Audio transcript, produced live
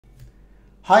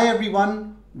Hi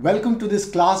everyone, welcome to this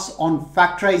class on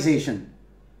factorization.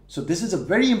 So this is a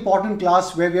very important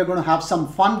class where we are going to have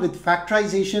some fun with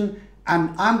factorization,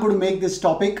 and I'm going to make this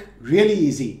topic really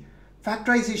easy.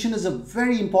 Factorization is a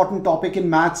very important topic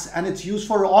in maths and it's used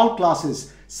for all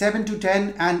classes 7 to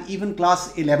 10 and even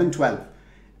class 11-12.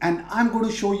 And I'm going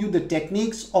to show you the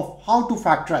techniques of how to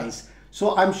factorize.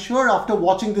 So I'm sure after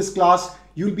watching this class,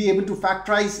 you'll be able to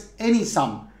factorize any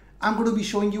sum. I'm going to be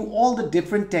showing you all the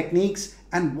different techniques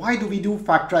and why do we do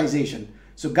factorization.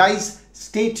 So guys,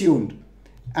 stay tuned.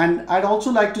 And I'd also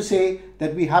like to say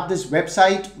that we have this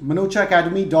website,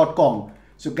 manochaacademy.com.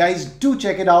 So guys, do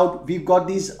check it out. We've got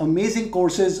these amazing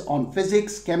courses on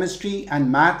physics, chemistry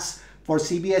and maths for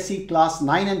CBSE class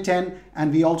 9 and 10.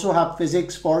 And we also have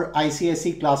physics for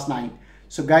ICSE class 9.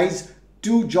 So guys,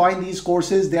 do join these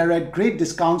courses. They're at great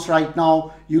discounts right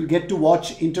now. You'll get to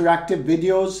watch interactive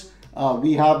videos.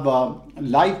 We have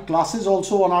live classes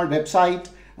also on our website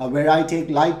where I take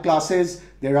live classes.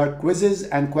 There are quizzes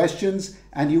and questions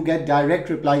and you get direct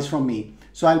replies from me.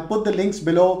 So I'll put the links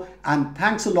below, and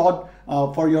thanks a lot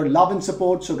for your love and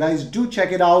support. So guys, do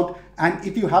check it out. And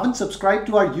if you haven't subscribed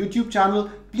to our YouTube channel,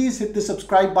 please hit the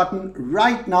subscribe button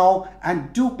right now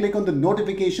and do click on the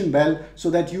notification bell so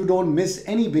that you don't miss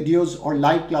any videos or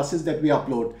live classes that we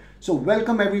upload. So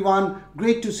welcome everyone.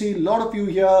 Great to see a lot of you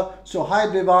here. So hi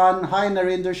Vivan, hi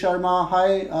Narendra Sharma,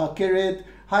 hi Kirit,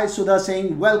 hi Sudha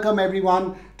Singh. Welcome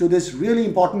everyone to this really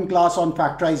important class on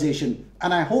factorization.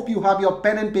 And I hope you have your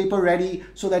pen and paper ready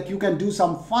so that you can do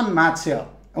some fun maths here.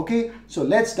 Okay, so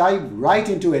let's dive right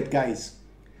into it, guys.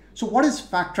 So what is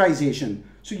factorization?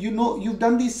 So you know, you've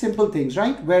done these simple things,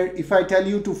 right? Where if I tell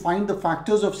you to find the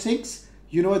factors of 6,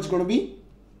 you know it's going to be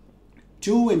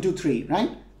 2 into 3, right?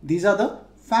 These are the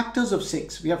factors of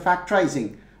 6. We are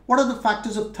factorizing. What are the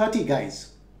factors of 30,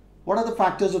 guys? What are the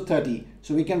factors of 30?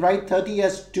 So we can write 30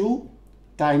 as 2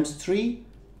 times 3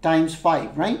 times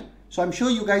 5, right? So I'm sure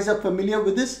you guys are familiar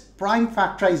with this prime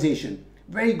factorization.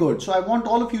 Very good. So I want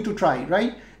all of you to try,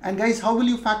 right? And guys, how will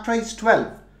you factorize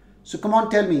 12? So come on,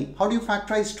 tell me, how do you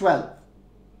factorize 12?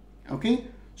 Okay,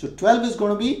 so 12 is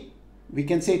going to be, we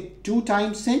can say 2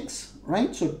 times 6,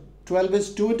 right? So 12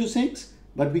 is 2 into 6,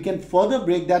 but we can further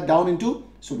break that down into,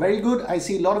 so very good. I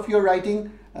see a lot of you are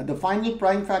writing the final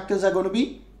prime factors are going to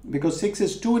be, because 6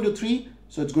 is 2 into 3,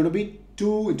 so it's going to be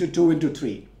 2 into 2 into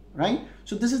 3, right?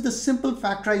 So this is the simple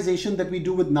factorization that we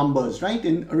do with numbers, right,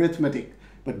 in arithmetic.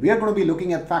 But we are going to be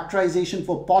looking at factorization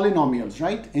for polynomials,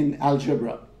 right, in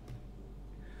algebra.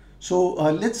 So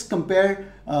let's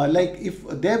compare, like if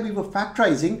there we were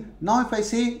factorizing, now if I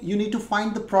say you need to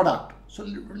find the product. So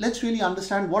let's really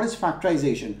understand what is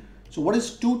factorization. So what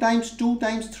is 2 times 2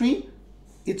 times 3?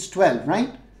 It's 12,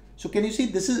 right? So can you see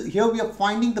this is, here we are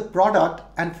finding the product,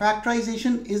 and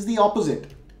factorization is the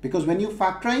opposite. Because when you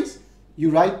factorize,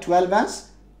 you write 12 as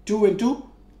 2 into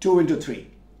 2 into 3,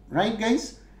 right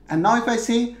guys? And now if I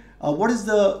say, what is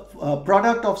the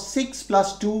product of 6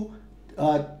 plus 2,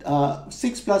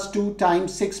 6 plus 2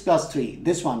 times 6 plus 3,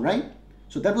 this one, right?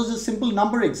 So that was a simple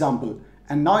number example.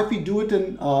 And now if we do it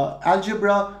in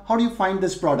algebra, how do you find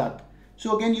this product?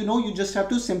 So again, you know, you just have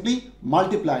to simply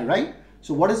multiply, right?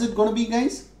 So what is it going to be,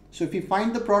 guys? So if you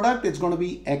find the product, it's going to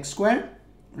be x squared,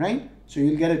 right? So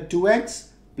you'll get a 2x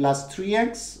plus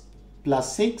 3x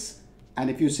plus 6. And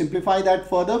if you simplify that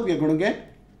further, we are going to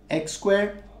get x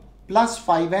squared plus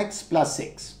 5x plus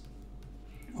 6.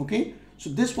 Okay, so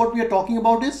this what we are talking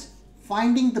about is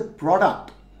finding the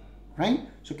product, right?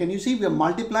 So can you see we are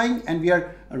multiplying and we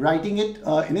are writing it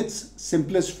in its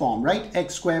simplest form, right?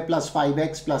 X squared plus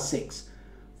 5x plus 6.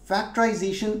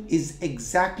 Factorization is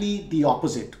exactly the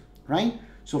opposite, right?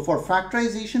 So for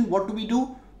factorization, what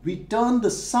do? We turn the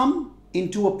sum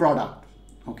into a product,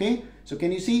 okay? So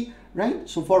can you see, right?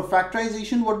 So for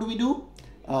factorization, what do?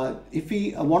 If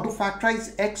we want to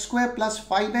factorize x squared plus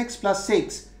 5x plus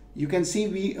 6, you can see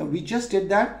we just did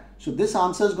that. So this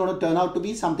answer is going to turn out to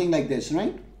be something like this,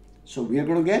 right? So we are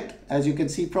going to get, as you can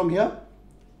see from here,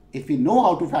 if we know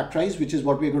how to factorize, which is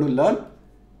what we're going to learn,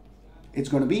 it's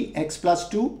going to be x plus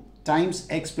 2 times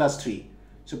x plus 3.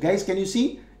 So guys, can you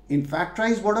see in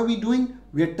factorize, what are we doing?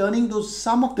 We are turning those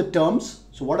sum of the terms.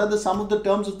 So what are the sum of the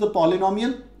terms of the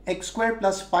polynomial? X squared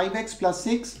plus 5x plus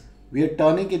 6. We are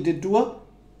turning it into a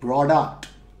product.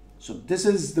 So this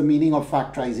is the meaning of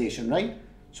factorization, right?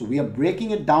 So we are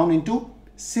breaking it down into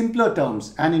simpler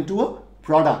terms and into a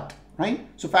product, right?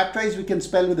 So factorize we can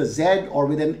spell with a Z or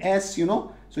with an S, you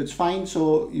know, so it's fine.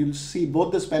 So you'll see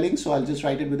both the spellings. So I'll just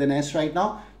write it with an S right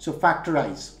now. So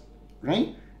factorize,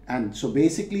 right? And so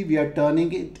basically we are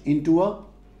turning it into a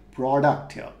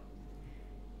product here.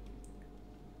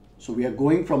 So we are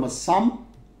going from a sum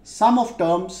of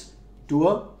terms to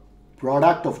a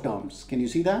product of terms. Can you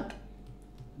see that?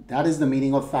 That is the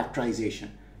meaning of factorization.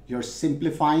 You're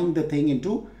simplifying the thing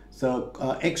into, so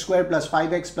x squared plus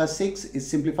 5x plus 6 is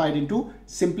simplified into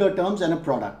simpler terms and a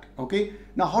product. Okay.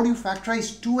 Now how do you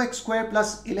factorize 2x squared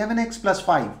plus 11x plus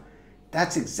 5?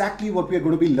 That's exactly what we are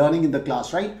going to be learning in the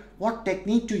class, right? What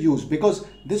technique to use, because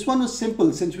this one was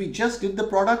simple. Since we just did the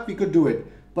product, we could do it.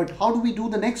 But how do we do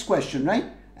the next question, right?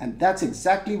 And that's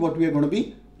exactly what we are going to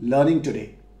be learning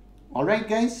today. All right,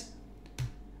 guys.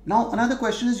 Now, another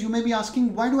question is, you may be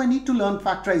asking, why do I need to learn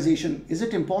factorization? Is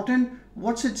it important?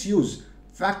 What's its use?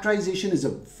 Factorization is a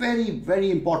very,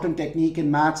 very important technique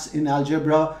in maths, in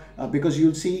algebra, because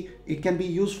you'll see it can be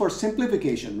used for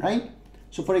simplification, right?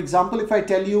 So for example, if I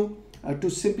tell you to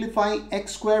simplify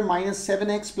x squared minus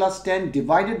 7x plus 10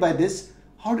 divided by this,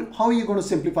 how are you going to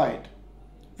simplify it?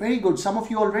 Very good. Some of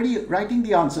you already writing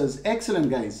the answers. Excellent,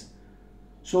 guys.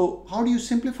 So how do you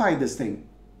simplify this thing?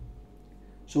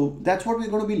 So that's what we're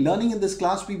going to be learning in this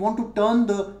class. We want to turn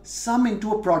the sum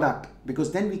into a product,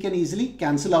 because then we can easily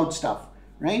cancel out stuff,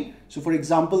 right? So for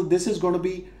example, this is going to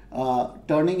be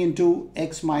turning into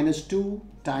x minus 2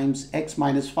 times x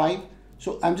minus 5.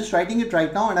 So I'm just writing it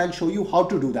right now and I'll show you how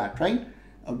to do that, right?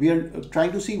 We are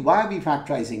trying to see why are we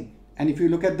factorizing. And if you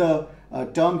look at the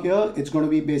term here, it's going to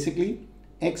be basically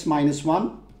x minus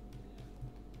 1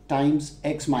 times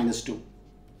x minus 2,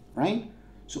 right?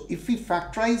 So if we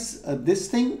factorize this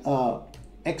thing,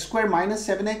 x squared minus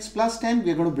 7x plus 10,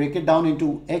 we're going to break it down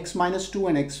into x minus 2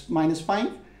 and x minus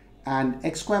 5. And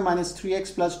x squared minus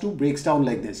 3x plus 2 breaks down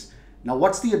like this. Now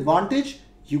what's the advantage?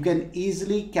 You can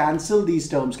easily cancel these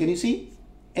terms. Can you see?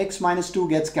 X minus 2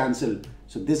 gets cancelled.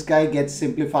 So this guy gets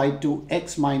simplified to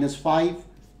x minus 5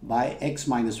 by x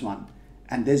minus 1.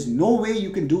 And there's no way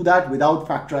you can do that without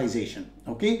factorization.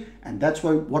 Okay? And that's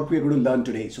what we're going to learn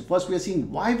today. So first we are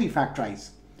seeing why we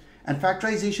factorize. And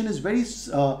factorization is very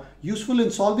useful in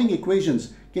solving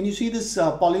equations. Can you see this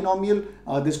polynomial,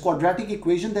 this quadratic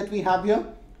equation that we have here?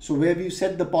 So where we've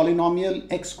set the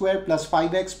polynomial x squared plus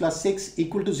 5x plus 6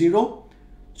 equal to 0.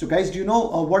 So guys, do you know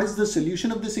what is the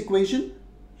solution of this equation?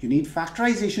 You need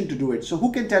factorization to do it. So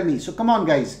who can tell me? So come on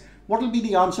guys, what will be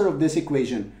the answer of this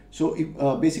equation? So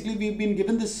basically we've been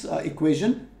given this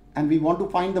equation and we want to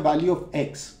find the value of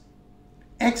x.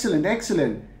 Excellent,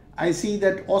 excellent. I see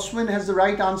that Oswin has the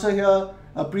right answer here.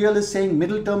 Priyal is saying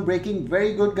middle term breaking.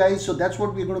 Very good guys. So that's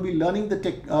what we're going to be learning,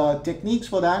 the techniques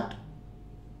for that.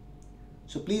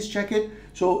 So please check it.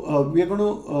 So we are going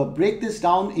to break this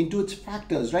down into its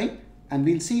factors, right? And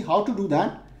we'll see how to do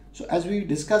that. So as we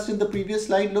discussed in the previous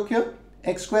slide, look here,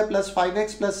 x squared plus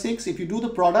 5x plus 6. If you do the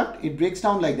product, it breaks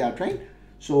down like that, right?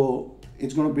 So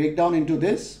it's going to break down into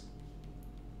this.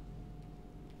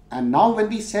 And now when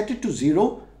we set it to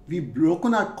 0, we've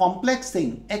broken our complex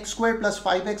thing, x squared plus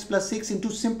 5x plus 6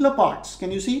 into simpler parts.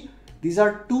 Can you see? These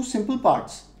are two simple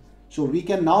parts. So we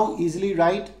can now easily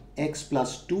write x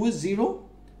plus 2 is 0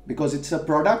 because it's a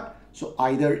product. So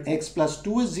either x plus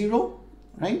 2 is 0,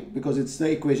 right? Because it's the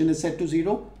equation is set to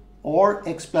 0, or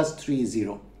x plus 3 is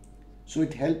 0. So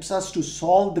it helps us to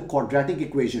solve the quadratic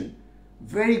equation.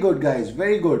 Very good guys,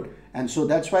 very good. And so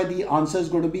that's why the answer is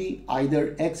going to be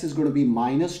either x is going to be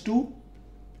minus 2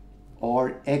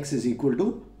 or x is equal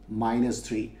to minus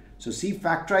 3. So see,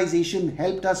 factorization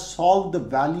helped us solve the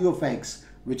value of x,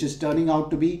 which is turning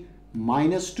out to be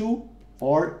minus 2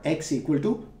 or x equal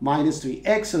to minus 3.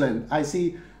 Excellent. I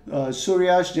see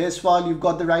Suryash, Jaiswal, you've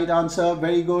got the right answer.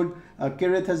 Very good.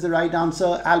 Kirith has the right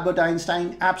answer. Albert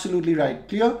Einstein, absolutely right.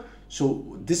 Clear?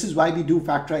 So this is why we do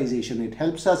factorization. It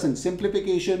helps us in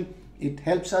simplification. It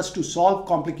helps us to solve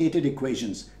complicated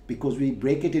equations because we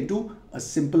break it into a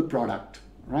simple product,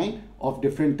 right, of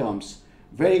different terms.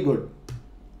 Very good.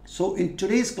 So in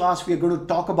today's class, we are going to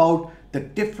talk about the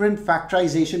different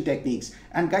factorization techniques.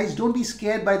 And guys, don't be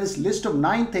scared by this list of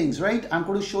 9 things, right? I'm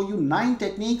going to show you 9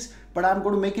 techniques, but I'm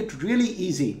going to make it really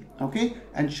easy, okay?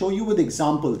 And show you with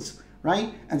examples,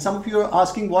 right? And some of you are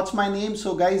asking, what's my name?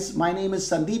 So guys, my name is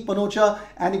Sandeep Manocha.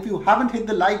 And if you haven't hit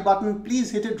the like button,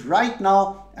 please hit it right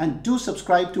now and do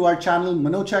subscribe to our channel,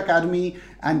 Manocha Academy,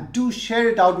 and do share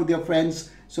it out with your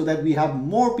friends so that we have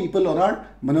more people on our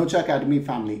Manocha Academy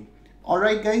family. All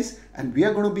right, guys, and we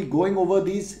are going to be going over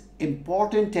these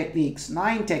important techniques,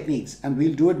 9 techniques, and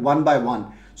we'll do it one by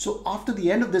one. So after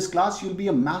the end of this class, you'll be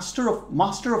a master of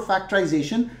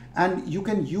factorization, and you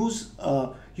can use,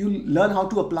 you'll learn how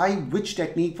to apply which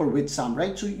technique for which sum,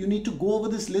 right? So you need to go over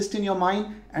this list in your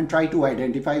mind and try to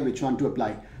identify which one to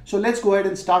apply. So let's go ahead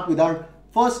and start with our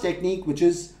first technique, which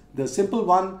is the simple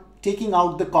one, taking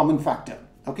out the common factor.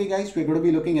 Okay, guys, we're going to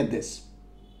be looking at this.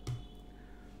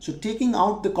 So taking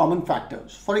out the common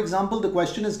factors. For example, the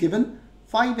question is given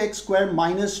 5x square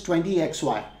minus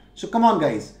 20xy. So come on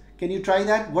guys, can you try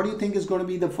that? What do you think is going to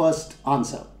be the first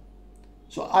answer?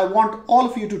 So I want all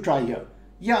of you to try here.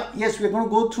 Yes, we're going to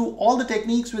go through all the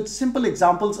techniques with simple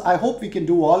examples. I hope we can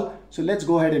do all. So let's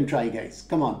go ahead and try, guys.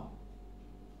 Come on.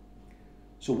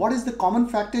 So what is the common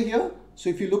factor here? So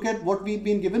if you look at what we've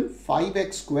been given,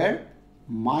 5x square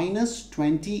minus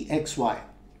 20xy.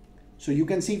 So you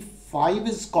can see 5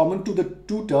 is common to the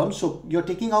two terms. So you're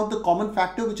taking out the common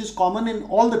factor which is common in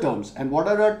all the terms. And what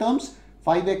are our terms?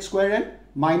 5x square and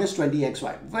minus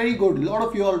 20xy. Very good. A lot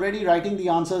of you are already writing the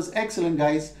answers. Excellent,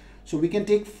 guys. So we can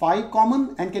take 5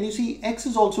 common, and can you see x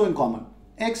is also in common?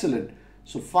 Excellent.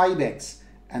 So 5x,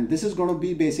 and this is going to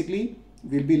be basically,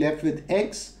 we'll be left with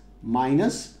x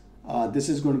minus, this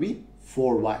is going to be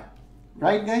 4y.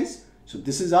 Right, guys? So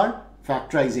this is our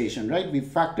factorization, right? We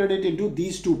factored it into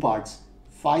these two parts.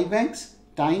 5x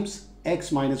times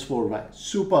x minus 4y.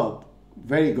 Superb.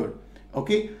 Very good.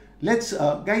 Okay. Let's,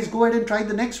 guys, go ahead and try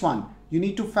the next one. You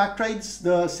need to factorize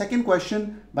the second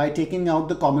question by taking out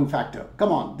the common factor.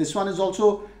 Come on, this one is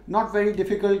also not very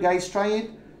difficult, guys. Try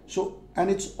it. So, and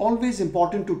it's always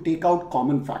important to take out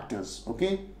common factors,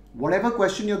 okay? Whatever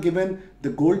question you're given, the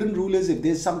golden rule is if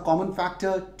there's some common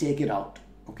factor, take it out,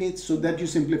 okay? So that you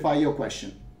simplify your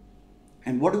question.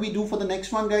 And what do we do for the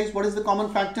next one, guys? What is the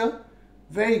common factor?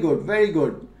 Very good, very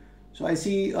good. So I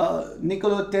see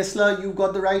Nikola Tesla, you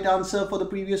got the right answer for the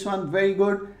previous one. Very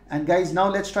good. And guys, now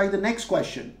let's try the next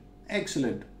question.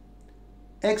 Excellent.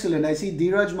 Excellent. I see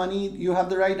Dheeraj Mani, you have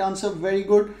the right answer. Very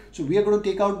good. So we are going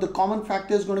to take out the common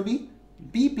factor is going to be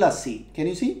B plus C. Can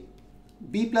you see?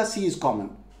 B plus C is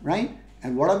common, right?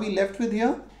 And what are we left with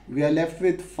here? We are left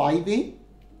with 5A,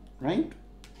 right?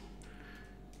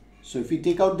 So if we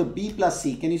take out the B plus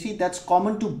C, can you see that's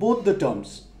common to both the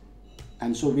terms?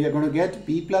 And so we are going to get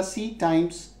B plus C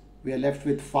times, we are left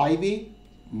with 5A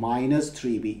minus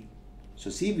 3B. So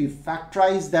see, we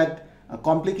factorize that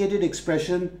complicated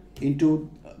expression into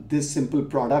this simple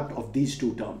product of these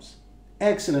two terms.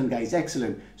 Excellent, guys,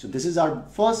 excellent. So this is our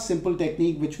first simple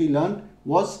technique which we learned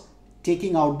was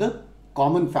taking out the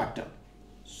common factor.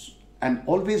 And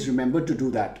always remember to do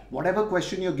that. Whatever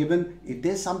question you're given, if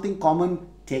there's something common,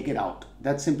 take it out.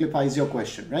 That simplifies your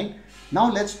question, right?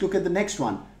 Now let's look at the next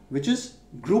one, which is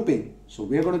grouping. So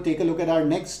we are going to take a look at our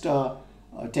next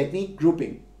technique,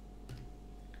 grouping.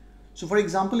 So for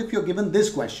example, if you're given this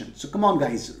question, so come on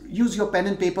guys, use your pen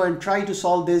and paper and try to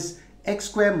solve this x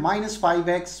square minus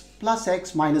 5x plus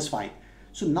x minus 5.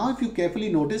 So now if you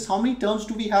carefully notice, how many terms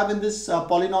do we have in this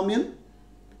polynomial?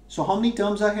 So how many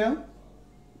terms are here?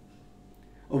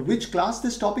 Which class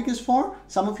this topic is for?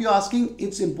 Some of you are asking,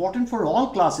 it's important for all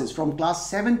classes from class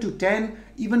 7 to 10,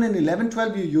 even in 11,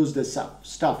 12 you use this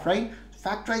stuff, right?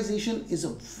 Factorization is a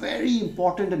very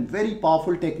important and very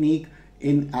powerful technique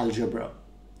in algebra.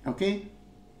 Okay,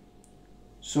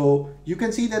 so you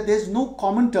can see that there's no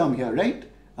common term here, right?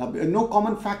 No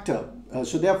common factor.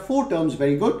 So there are 4 terms,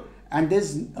 very good. And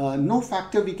there's no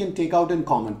factor we can take out in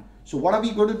common. So what are we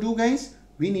going to do, guys?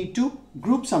 We need to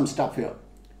group some stuff here.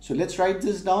 So let's write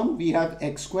this down. We have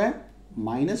x square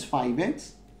minus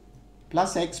 5x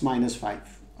plus x minus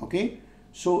 5. Okay,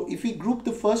 so if we group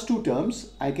the first 2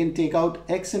 terms, I can take out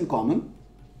x in common.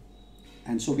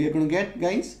 And so we are going to get,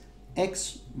 guys,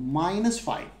 x minus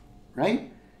 5,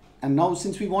 right? And now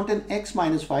since we want an x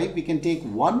minus 5, we can take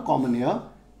 1 common here,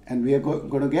 and we are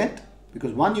going to get,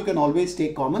 because 1 you can always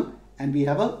take common, and we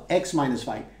have a x minus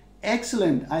 5.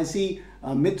 Excellent. I see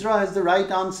Mitra has the right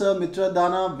answer. Mitra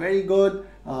Dana, very good.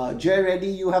 Jay Reddy,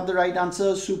 you have the right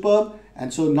answer. Superb.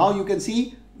 And so now you can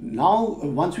see, now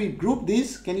once we group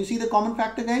these, can you see the common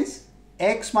factor, guys?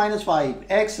 X minus 5.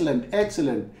 Excellent,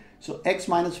 excellent. So x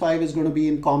minus 5 is going to be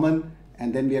in common,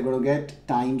 and then we are going to get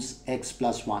times x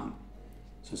plus 1.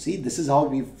 So see, this is how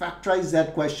we factorize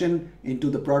that question into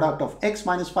the product of x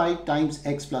minus 5 times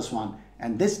x plus 1.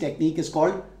 And this technique is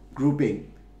called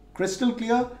grouping. Crystal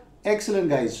clear? Excellent,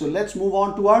 guys. So let's move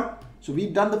on to so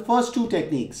we've done the first 2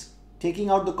 techniques, taking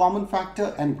out the common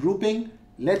factor and grouping.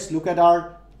 Let's look at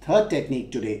our third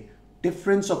technique today,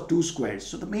 difference of 2 squares.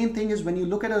 So the main thing is when you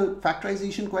look at a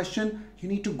factorization question, you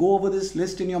need to go over this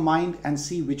list in your mind and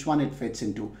see which one it fits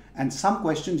into. And some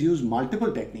questions use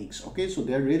multiple techniques. Okay, so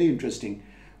they're really interesting.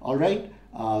 All right,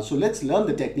 so let's learn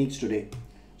the techniques today.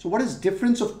 So what is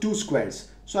difference of 2 squares?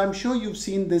 So I'm sure you've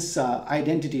seen this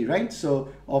identity, right? So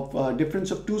of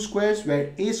difference of 2 squares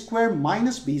where a square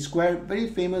minus b square, very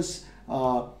famous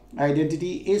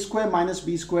identity, a square minus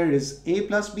b square is a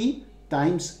plus b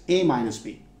times a minus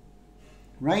b,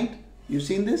 right? You've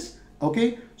seen this?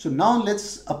 Okay, so now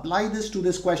let's apply this to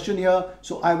this question here.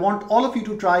 So I want all of you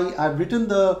to try. I've written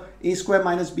the a square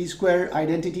minus b square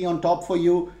identity on top for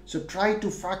you. So try to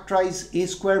factorize a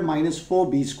square minus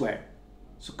 4b square.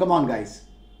 So come on guys.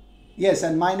 Yes,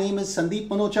 and my name is Sandeep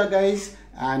Manocha guys,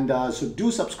 and so do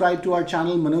subscribe to our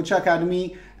channel Manocha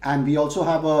Academy, and we also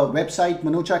have a website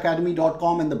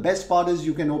manochaacademy.com, and the best part is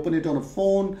you can open it on a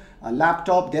phone, a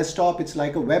laptop, desktop. It's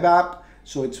like a web app,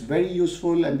 so it's very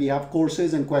useful, and we have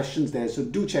courses and questions there, so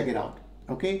do check it out.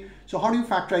 Okay, so how do you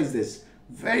factorize this?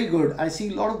 Very good. I see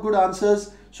a lot of good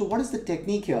answers. So what is the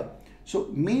technique here? So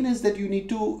main is that you need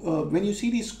to when you see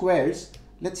these squares,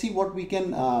 let's see what we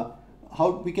can how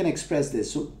we can express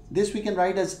this. So this we can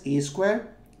write as a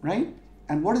square, right?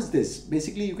 And what is this?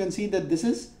 Basically you can see that this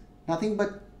is nothing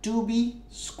but 2b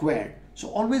squared. So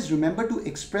always remember to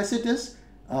express it as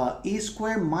a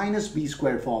square minus b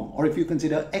square form, or if you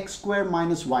consider x square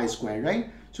minus y square, right?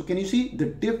 So can you see the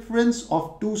difference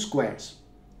of two squares?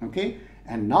 Okay,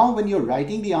 and now when you're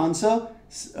writing the answer,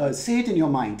 say it in your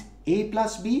mind, a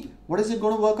plus b, what is it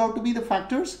going to work out to be the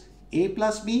factors? A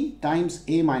plus b times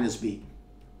a minus b.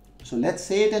 So let's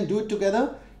say it and do it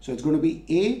together. So it's going to be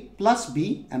a plus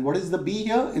b, and what is the b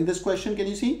here in this question? Can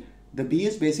you see? The b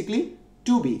is basically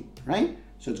 2b, right?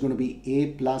 So it's going to be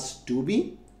a plus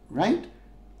 2b, right?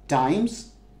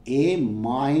 Times a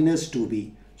minus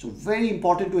 2b. So very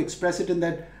important to express it in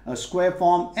that square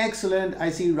form. Excellent. I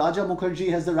see Raja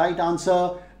Mukherjee has the right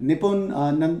answer. Nipun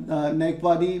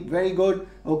Nekwadi, very good.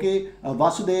 Okay,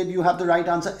 Vasudev, you have the right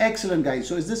answer. Excellent guys.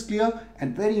 So is this clear?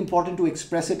 And very important to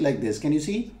express it like this. Can you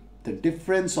see? The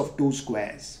difference of two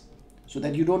squares, so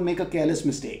that you don't make a careless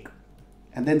mistake.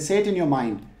 And then say it in your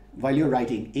mind while you're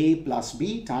writing a plus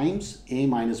b times a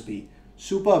minus b.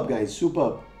 Superb guys,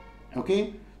 superb.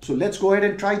 Okay, so let's go ahead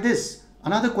and try this.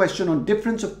 Another question on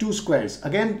difference of two squares.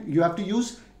 Again, you have to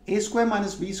use a square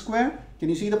minus b square. Can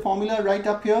you see the formula right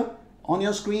up here on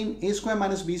your screen? A square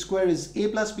minus b square is a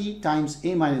plus b times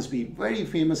a minus b. Very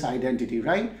famous identity,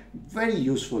 right? Very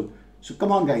useful. So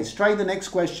come on guys, try the next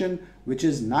question, which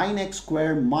is 9x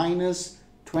square minus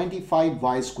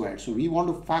 25y square. So we want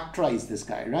to factorize this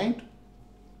guy, right?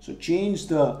 So change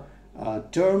the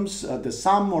terms, the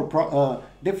sum or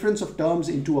difference of terms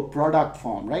into a product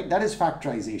form, right? That is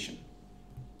factorization.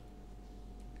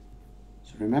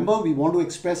 So remember, we want to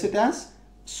express it as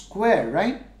square,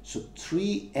 right? So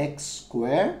 3x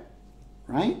square,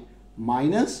 right?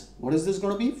 Minus, what is this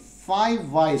going to be?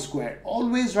 5y square.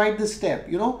 Always write this step,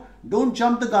 you know, don't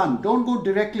jump the gun, don't go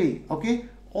directly, okay?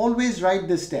 Always write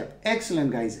this step.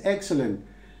 Excellent guys, excellent.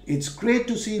 It's great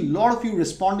to see a lot of you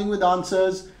responding with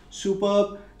answers.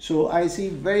 Superb. So I see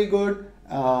very good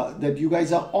that you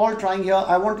guys are all trying here.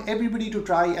 I want everybody to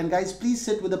try, and guys, please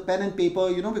sit with a pen and paper,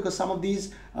 you know, because some of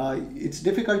these it's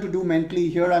difficult to do mentally.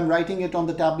 Here I'm writing it on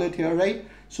the tablet here, right?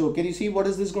 So can you see what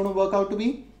is this going to work out to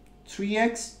be?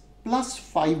 3x plus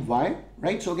 5y,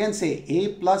 right? So again, say a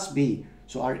plus b.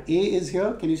 So our a is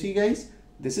here. Can you see guys?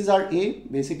 This is our a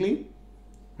basically,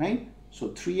 right? So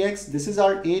 3x, this is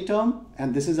our a term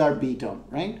and this is our b term,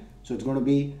 right? So it's going to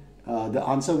be, the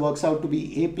answer works out to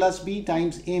be a plus b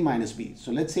times a minus b.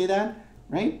 So let's say that,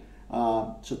 right?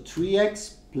 So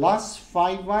 3x plus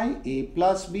 5y, a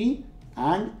plus b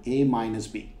and a minus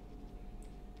b,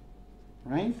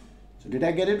 right? So did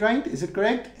I get it right? Is it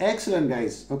correct? Excellent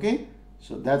guys. Okay.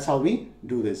 So that's how we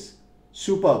do this.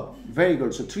 Superb. Very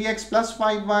good. So 3x plus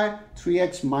 5y,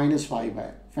 3x minus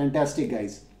 5y. Fantastic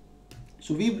guys.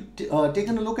 So we've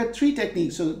taken a look at three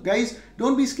techniques. So guys,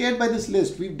 don't be scared by this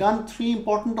list. We've done three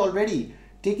important already.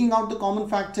 Taking out the common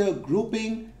factor,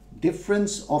 grouping,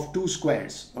 difference of two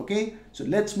squares. Okay. So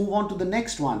let's move on to the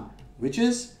next one, which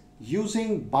is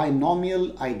using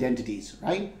binomial identities,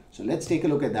 right? So let's take a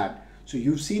look at that. So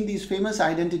you've seen these famous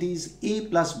identities a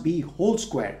plus b whole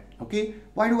square. Okay,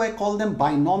 why do I call them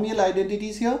binomial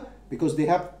identities here? Because they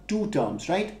have two terms,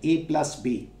 right? A plus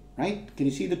b, right? Can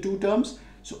you see the two terms?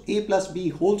 So a plus b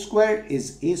whole square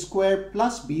is a square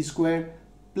plus b square,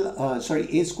 a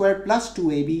square plus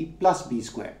 2ab plus b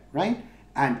square, right?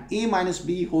 And a minus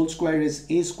b whole square is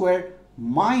a square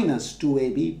minus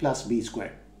 2ab plus b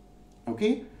square.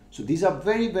 Okay, so these are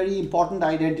very, very important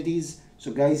identities.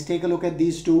 So guys, take a look at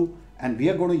these two, and we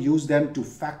are going to use them to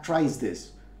factorize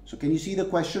this. So can you see the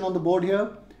question on the board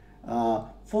here?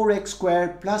 4x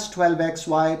squared plus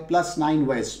 12xy plus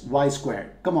 9y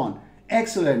squared. Come on.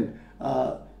 Excellent.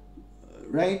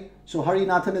 Right? So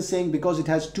Harinathan is saying because it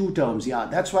has two terms. Yeah,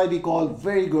 that's why we call,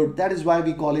 very good. That is why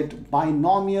we call it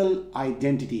binomial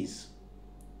identities.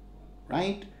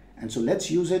 Right? And so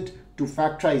let's use it to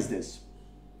factorize this.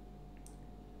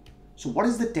 So what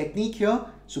is the technique here?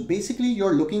 So basically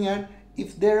you're looking at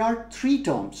if there are three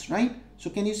terms, right? So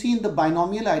can you see in the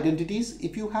binomial identities,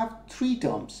 if you have three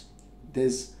terms,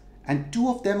 and two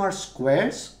of them are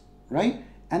squares, right?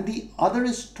 And the other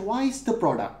is twice the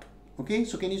product. Okay,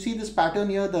 so can you see this pattern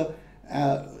here?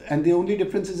 And the only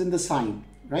difference is in the sign,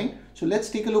 right? So let's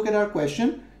take a look at our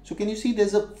question. So can you see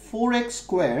there's a 4x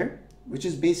square, which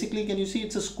is basically, can you see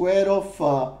it's a square of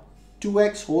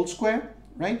 2x whole square,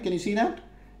 right? Can you see that?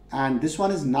 And this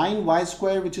one is 9y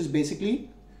square, which is basically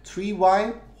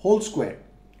 3y whole square.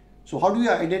 So how do you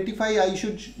identify I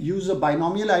should use a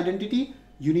binomial identity?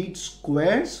 You need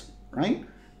squares, right?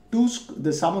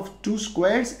 The sum of two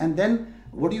squares, and then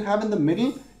what do you have in the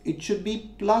middle? It should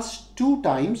be plus 2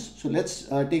 times. So let's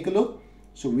take a look.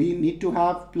 So we need to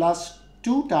have plus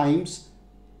 2 times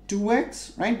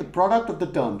 2x, right? The product of the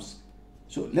terms.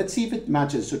 So let's see if it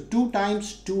matches. So 2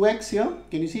 times 2x here,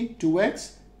 can you see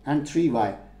 2x and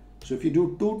 3y. So if you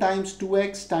do 2 times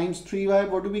 2x times 3y,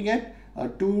 what do we get?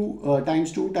 2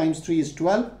 times 2 times 3 is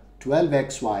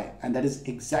 12xy, and that is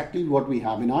exactly what we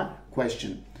have in our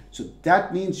question. So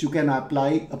that means you can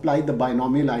apply the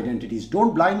binomial identities.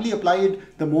 Don't blindly apply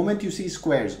it the moment you see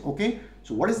squares, okay?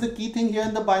 So what is the key thing here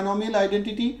in the binomial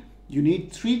identity? You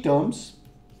need three terms,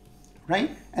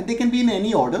 right? And they can be in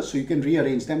any order, so you can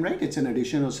rearrange them, right? It's an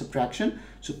addition or subtraction.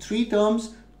 So three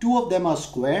terms, two of them are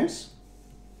squares,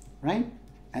 right?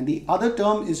 And the other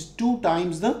term is 2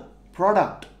 times the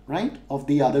product, right, of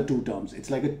the other two terms. It's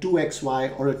like a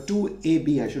 2xy or a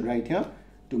 2ab, I should write here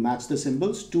to match the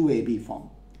symbols, 2ab form.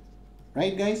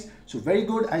 Right, guys? So very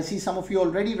good. I see some of you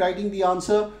already writing the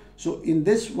answer. So in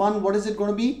this one, what is it going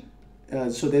to be?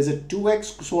 So there's a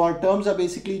 2x. So our terms are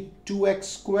basically 2x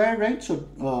square, right? So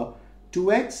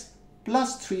 2x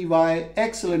plus 3y.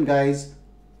 Excellent, guys.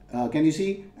 Can you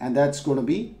see? And that's going to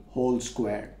be whole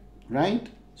square, right?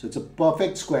 So it's a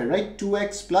perfect square, right?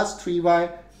 2x plus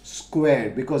 3y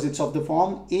squared, because it's of the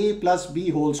form a plus b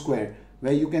whole square,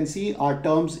 where you can see our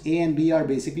terms a and b are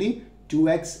basically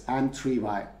 2x and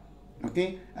 3y.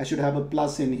 Okay, I should have a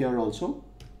plus in here also,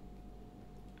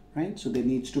 right? So there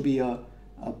needs to be a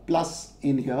plus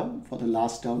in here for the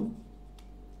last term,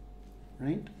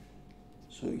 right?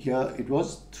 So here it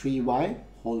was 3y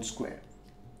whole square.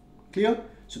 Clear?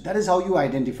 So that is how you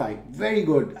identify. Very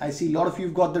good. I see a lot of you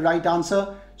have got the right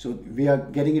answer. So we are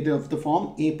getting it of the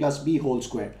form a plus b whole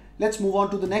square. Let's move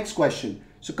on to the next question.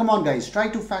 So come on, guys, try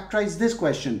to factorize this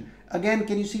question. Again,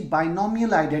 can you see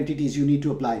binomial identities you need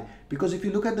to apply? Because if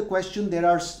you look at the question, there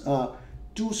are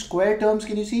two square terms.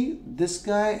 Can you see? This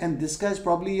guy and this guy is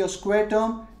probably your square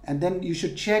term. And then you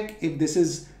should check if this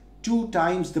is 2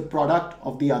 times the product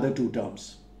of the other two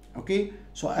terms. Okay,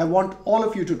 so I want all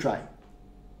of you to try.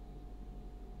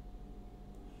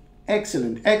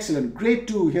 Excellent, excellent. Great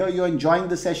to hear you're enjoying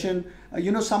the session.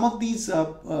 You know, some of these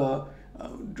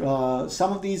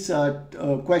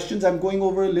questions I'm going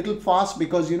over a little fast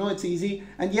because, you know, it's easy.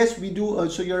 And yes, we do.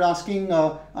 So you're asking,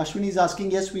 Ashwini is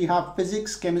asking, yes, we have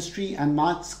physics, chemistry and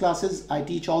maths classes. I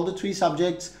teach all the 3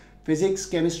 subjects, physics,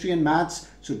 chemistry and maths.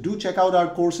 So do check out our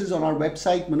courses on our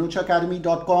website,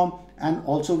 manochaacademy.com. And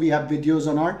also we have videos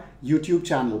on our YouTube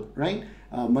channel, right?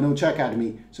 Manocha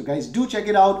Academy. So guys, do check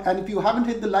it out. And if you haven't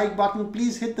hit the like button,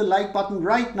 please hit the like button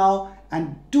right now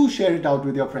and do share it out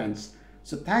with your friends.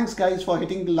 So thanks guys for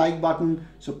hitting the like button.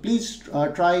 So please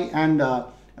try and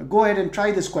go ahead and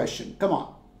try this question. Come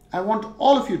on. I want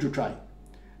all of you to try.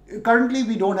 Currently,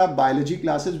 we don't have biology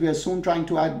classes. We are soon trying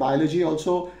to add biology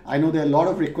also. I know there are a lot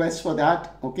of requests for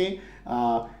that. Okay.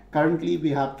 Currently, we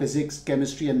have physics,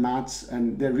 chemistry and maths,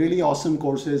 and they're really awesome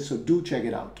courses. So do check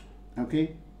it out.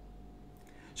 Okay.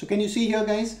 So can you see here,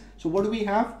 guys? So what do we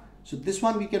have? So this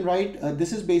one we can write,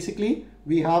 this is basically,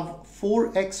 we have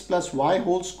 4x plus y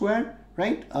whole square,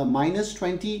 right? Minus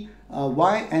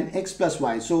 20y and x plus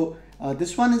y. So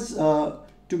this one is,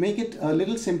 to make it a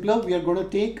little simpler, we are going to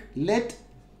take, let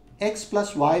x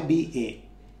plus y be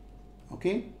a.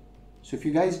 Okay. So if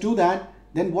you guys do that,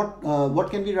 then what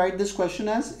can we write this question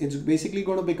as? It's basically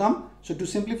going to become, so to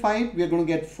simplify it, we are going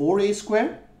to get 4a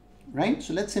square, right?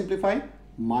 So let's simplify.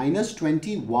 Minus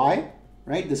 20y,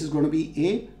 right? This is going to be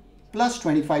a plus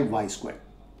 25y square.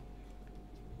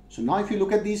 So now if you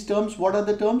look at these terms, what are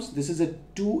the terms? This is a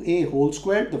 2a whole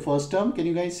square, the first term. Can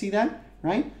you guys see that,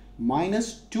 right?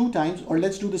 Minus 2 times, or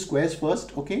let's do the squares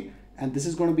first, okay? And this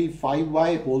is going to be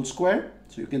 5y whole square.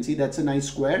 So you can see that's a nice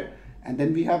square. And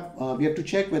then we have to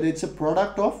check whether it's a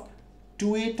product of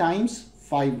 2a times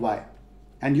 5y.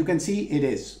 And you can see it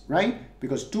is, right?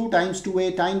 Because 2 times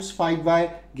 2a times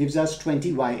 5y gives us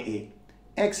 20ya.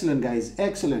 Excellent, guys.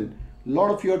 Excellent. A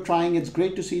lot of you are trying. It's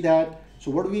great to see that.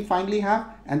 So what do we finally have?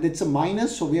 And it's a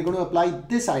minus. So we are going to apply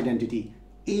this identity,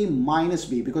 a minus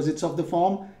b, because it's of the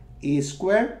form a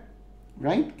square,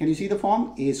 right? Can you see the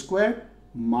form? A square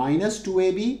minus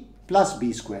 2ab plus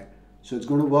b square. So it's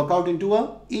going to work out into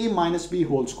a minus b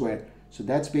whole square. So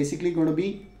that's basically going to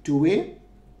be 2a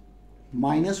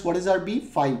minus, what is our b?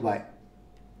 5y.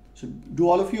 So do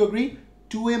all of you agree?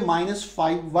 2a minus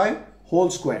 5y whole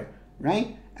square,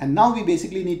 right? And now we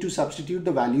basically need to substitute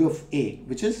the value of a,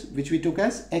 which we took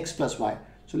as x plus y.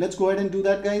 So let's go ahead and do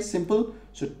that, guys. Simple.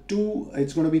 So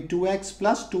it's going to be 2x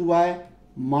plus 2y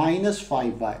minus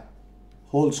 5y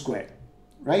whole square,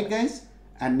 right, guys?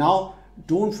 And now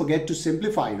don't forget to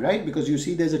simplify, right? Because you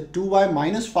see there's a 2y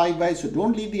minus 5y. So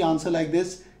don't leave the answer like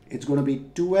this. It's going to be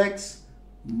 2x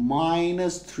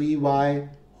minus 3y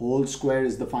whole square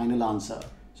is the final answer.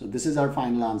 So this is our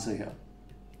final answer here.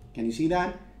 Can you see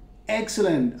that?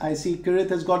 Excellent. I see Kirith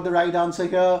has got the right answer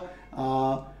here.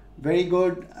 Very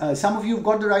good. Some of you have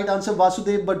got the right answer,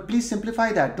 Vasudev, but please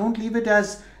simplify that. Don't leave it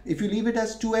as, if you leave it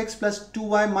as 2x plus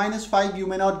 2y minus 5, you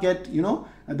may not get,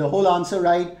 the whole answer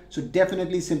right. So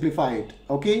definitely simplify it.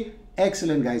 Okay.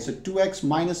 Excellent, guys. So 2x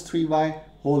minus 3y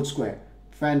whole square.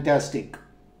 Fantastic.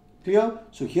 Clear?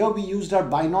 So here we used our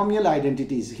binomial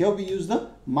identities. Here we use the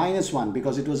minus 1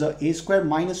 because it was a square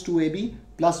minus 2ab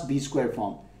plus b square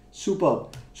form.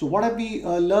 Superb. So what have we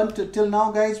learned till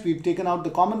now, guys? We've taken out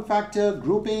the common factor,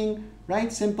 grouping,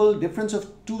 right? Simple difference of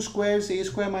two squares, a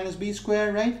square minus b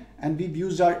square, right? And we've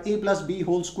used our a plus b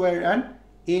whole square and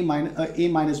a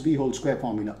minus b whole square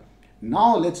formula.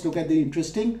 Now let's look at the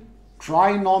interesting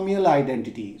trinomial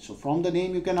identity. So from the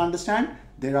name you can understand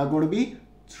there are going to be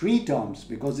three terms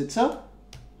because it's a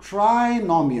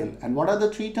trinomial. And what are the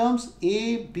three terms?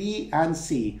 A, b and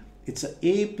c. It's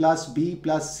a plus b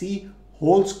plus c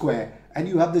whole square, and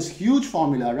you have this huge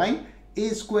formula, right? A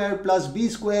square plus b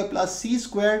square plus c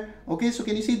square. Okay, so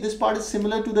can you see this part is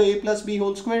similar to the a plus b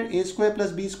whole square? A square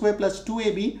plus b square plus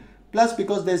 2ab plus,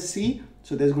 because there's c,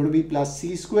 so there's going to be plus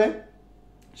c square.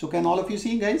 So can all of you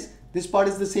see, guys? This part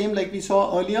is the same like we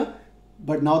saw earlier,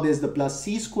 but now there's the plus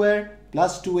c square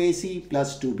plus 2ac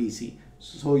plus 2bc.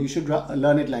 So you should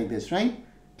learn it like this, right?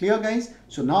 Clear, guys?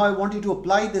 So now I want you to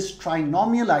apply this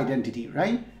trinomial identity,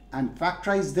 right? And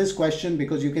factorize this question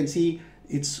because you can see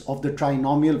it's of the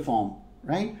trinomial form,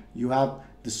 right? You have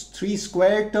this three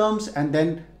square terms and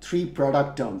then three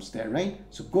product terms there, right?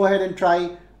 So go ahead and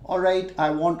try. All right, I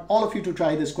want all of you to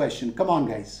try this question. Come on,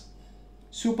 guys.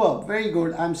 Super, very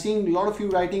good. I'm seeing a lot of you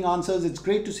writing answers. It's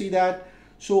great to see that.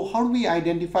 So how do we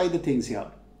identify the things here?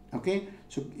 Okay,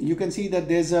 so you can see that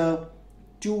there's a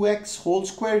 2x whole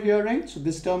square here, right? So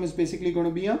this term is basically going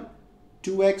to be a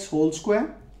 2x whole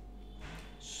square,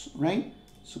 right?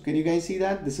 So can you guys see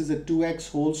that? This is a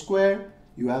 2x whole square.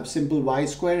 You have simple y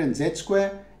square and z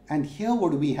square. And here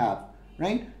what do we have,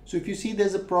 right? So if you see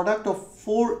there's a product of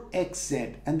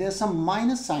 4xz and there's some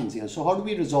minus signs here. So how do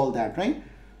we resolve that, right?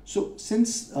 So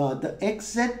since the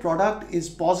xz product is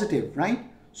positive, right?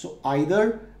 So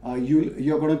either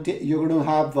you're going to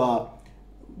have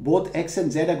both x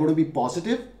and z are going to be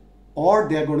positive, or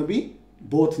they're going to be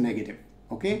both negative.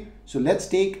 Okay, so let's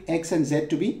take x and z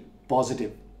to be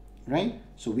positive, right?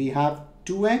 So we have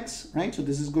 2x, right? So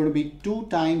this is going to be 2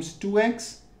 times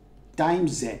 2x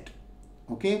times z.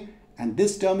 Okay, and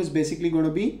this term is basically going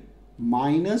to be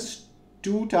minus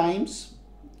 2 times.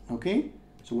 Okay,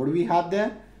 so what do we have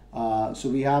there? So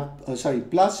we have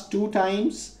plus 2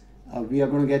 times we are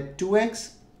going to get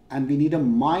 2x, and we need a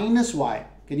minus y.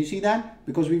 Can you see that?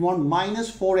 Because we want minus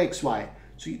 4xy.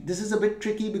 So this is a bit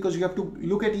tricky because you have to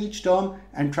look at each term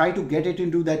and try to get it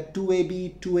into that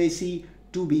 2ab, 2ac,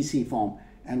 2bc form.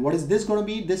 And what is this going to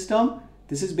be, this term?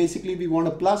 This is basically we want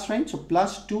a plus, right? So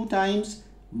plus 2 times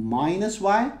minus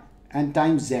y and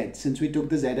times z, since we took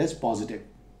the z as positive.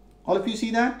 All of you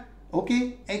see that?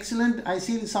 Okay, excellent. I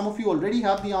see some of you already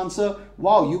have the answer.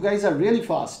 Wow, you guys are really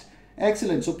fast.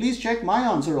 Excellent. So please check my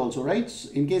answer also, right?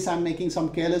 In case I'm making some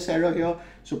careless error here.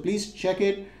 So please check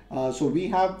it. So we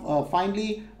have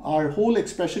finally our whole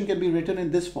expression can be written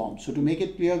in this form. So to make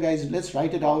it clear, guys, let's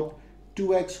write it out.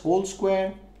 2x whole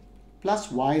square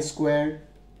plus y square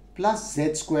plus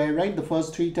z square, right? The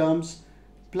first three terms,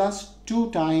 plus 2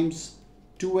 times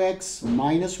 2x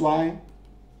minus y,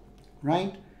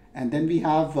 right? And then we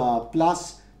have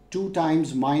plus 2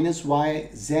 times minus y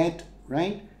z,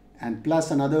 right? And plus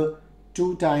another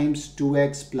 2 times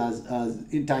 2x plus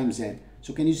times z.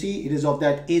 So can you see it is of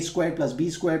that a square plus b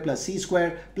square plus c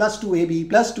square plus 2ab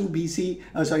plus 2bc,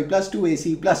 plus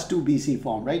 2ac plus 2bc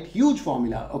form, right? Huge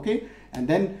formula, okay? And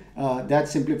then that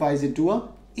simplifies into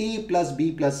a plus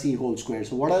b plus c whole square.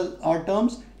 So what are our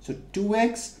terms? So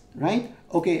 2x, right?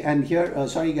 Okay, and here,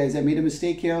 sorry guys, I made a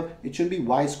mistake here. It shouldn't be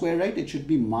y square, right? It should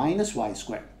be minus y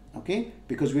square, okay?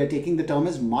 Because we are taking the term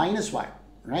as minus y.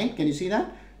 right? Can you see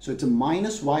that? So it's a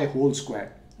minus y whole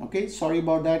square. Okay, sorry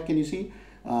about that. Can you see?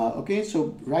 Okay,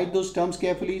 so write those terms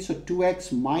carefully. So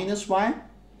 2x minus y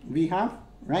we have,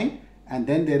 right? And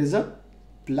then there is a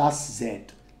plus z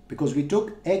because we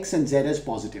took x and z as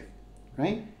positive,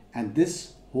 right? And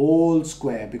this whole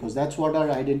square, because that's what our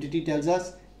identity tells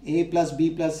us, a plus b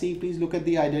plus c. Please look at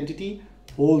the identity,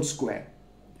 whole square.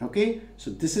 Okay,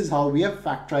 so this is how we have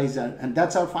factorized that, and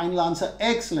that's our final answer.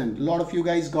 Excellent. A lot of you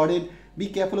guys got it. Be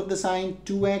careful of the sign,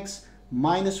 2x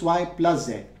minus y plus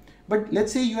z. But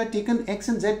let's say you had taken x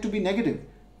and z to be negative,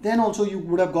 then also you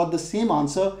would have got the same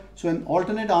answer. So an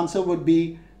alternate answer would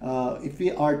be, if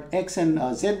we are x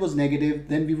and z was negative,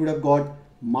 then we would have got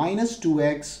minus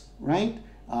 2x, right,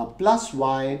 plus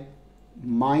y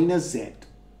minus z,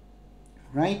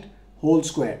 right, whole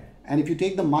square. And if you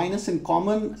take the minus in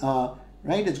common,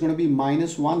 right, it's going to be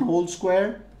minus 1 whole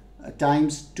square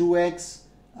times 2x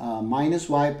minus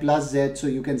y plus z. So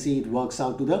you can see it works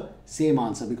out to the same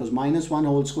answer because minus 1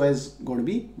 whole square is going to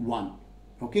be 1.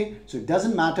 Okay, so it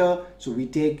doesn't matter. So we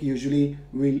take, usually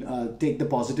we'll take the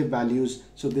positive values.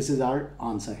 So this is our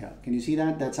answer here. Can you see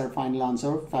that? That's our final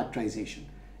answer of factorization.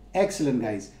 Excellent,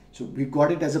 guys. So we've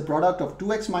got it as a product of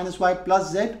 2x minus y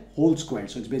plus z whole square.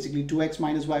 So it's basically 2x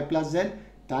minus y plus z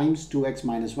times 2x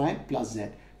minus y plus z.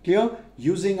 Clear?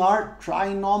 Using our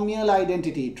trinomial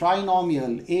identity,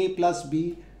 trinomial a plus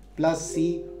b plus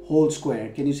c whole square.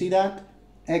 Can you see that?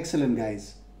 Excellent,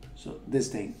 guys. So this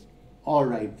thing. All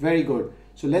right, very good.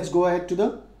 So let's go ahead to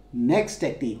the next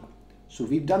technique. So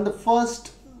we've done the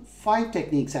first 5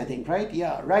 techniques, I think, right?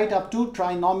 Yeah, right up to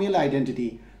trinomial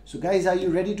identity. So guys, are you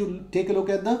ready to take a look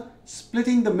at the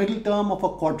splitting the middle term of a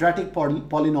quadratic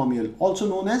polynomial, also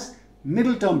known as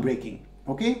middle term breaking?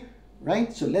 Okay,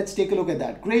 right? So let's take a look at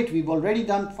that. Great, we've already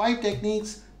done 5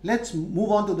 techniques. Let's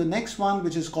move on to the next one,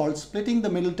 which is called splitting the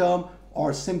middle term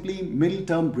or simply middle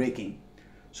term breaking.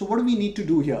 So what do we need to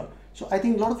do here? So I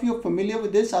think a lot of you are familiar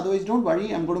with this, otherwise don't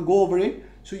worry, I'm going to go over it.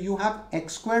 So you have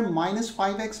x squared minus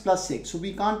 5x plus 6. So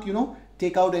we can't,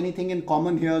 take out anything in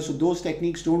common here. So those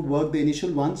techniques don't work, the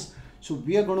initial ones. So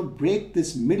we are going to break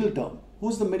this middle term.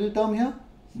 Who's the middle term here?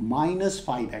 Minus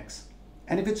 5x.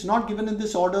 And if it's not given in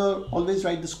this order, always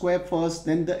write the square first,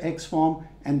 then the x form,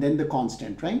 and then the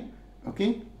constant, right?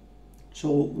 Okay. So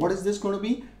what is this going to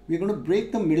be? We're going to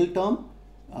break the middle term.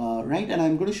 Right, and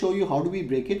I'm going to show you how do we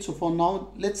break it. So for now,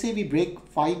 let's say we break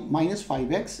minus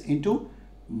 5x into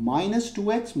minus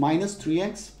 2x minus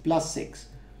 3x plus 6.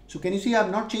 So can you see I've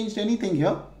not changed anything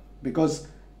here because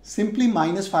simply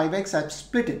minus 5x I've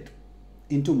split it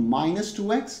into minus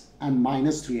 2x and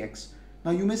minus 3x.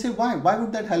 Now you may say why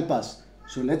would that help us?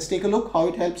 So let's take a look how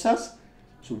it helps us.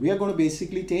 So we are going to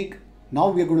basically take, now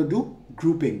we are going to do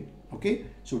grouping. Okay,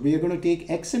 so we are going to take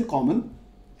x in common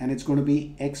and it's going to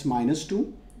be x minus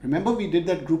 2. Remember we did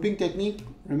that grouping technique.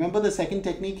 Remember the second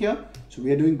technique here. So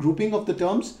we are doing grouping of the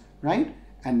terms, right?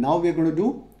 And now we are going to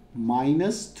do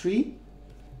minus 3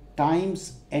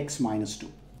 times x minus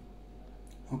 2.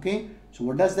 Okay, so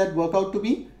what does that work out to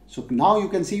be? So now you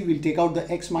can see we'll take out the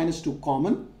x minus 2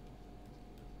 common.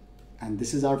 And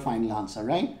this is our final answer,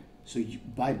 right? So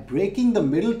by breaking the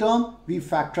middle term, we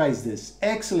factorize this.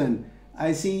 Excellent.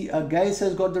 I see guys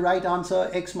has got the right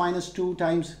answer. X minus 2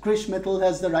 times Krish Mittal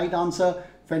has the right answer.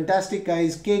 Fantastic,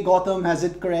 guys. K Gotham has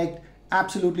it correct.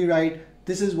 Absolutely right.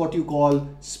 This is what you call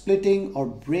splitting or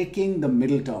breaking the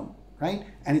middle term, right?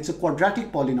 And it's a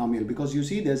quadratic polynomial because you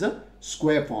see there's a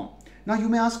square form. Now you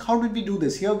may ask, how did we do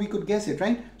this? Here we could guess it,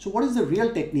 right? So what is the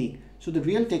real technique? So the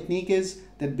real technique is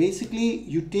that basically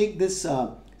you take this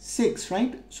 6,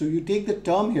 right? So you take the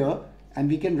term here and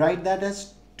we can write that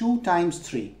as 2 times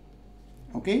 3.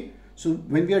 Okay, so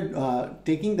when we are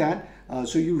taking that,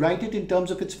 so you write it in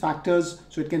terms of its factors.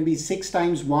 So it can be 6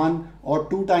 times 1 or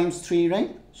 2 times 3,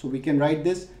 right? So we can write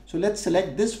this. So let's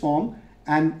select this form.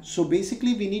 And so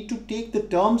basically we need to take the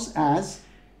terms as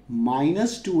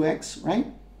minus 2x, right?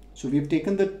 So we've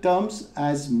taken the terms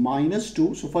as minus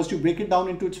 2. So first you break it down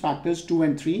into its factors 2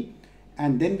 and 3.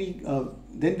 And then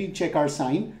we check our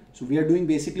sign. So we are doing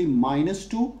basically minus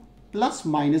 2 plus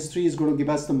minus 3 is going to give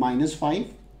us the minus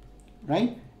 5.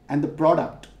 Right? And the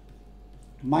product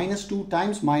minus 2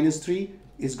 times minus 3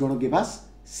 is going to give us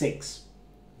 6.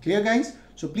 Clear, guys?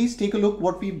 So please take a look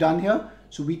what we've done here.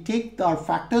 So we take our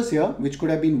factors here, which could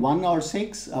have been 1 or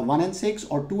 6, 1 and 6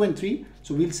 or 2 and 3.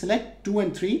 So we'll select 2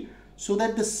 and 3 so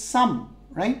that the sum,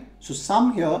 right? So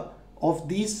sum here of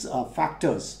these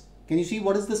factors. Can you see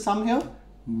what is the sum here?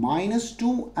 Minus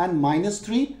 2 and minus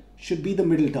 3 should be the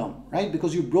middle term, right?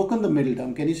 Because you've broken the middle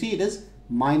term. Can you see it is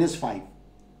minus 5.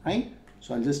 Right?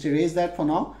 So I'll just erase that for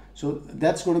now. So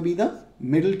that's going to be the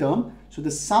middle term. So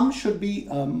the sum should be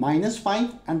minus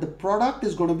 5 and the product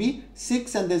is going to be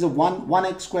 6, and there's a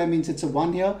 1x square means it's a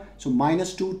 1 here. So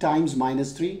minus 2 times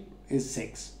minus 3 is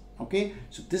 6. Okay,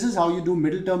 so this is how you do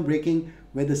middle term breaking,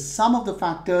 where the sum of the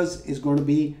factors is going to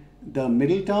be the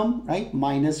middle term, right,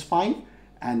 minus 5,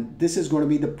 and this is going to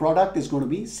be the product is going to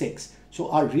be 6. So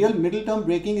our real middle term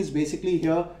breaking is basically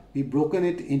here, we've broken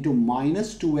it into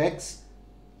minus 2x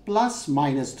plus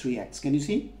minus 3x. Can you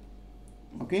see?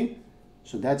 Okay,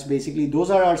 so that's basically, those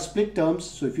are our split terms.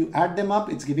 So if you add them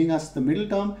up, it's giving us the middle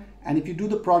term, and if you do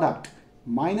the product,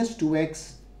 minus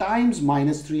 2x times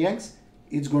minus 3x,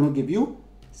 it's going to give you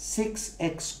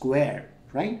 6x square,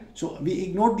 right? So we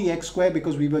ignored the x square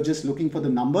because we were just looking for the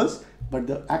numbers, but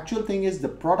the actual thing is the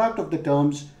product of the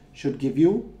terms should give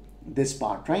you this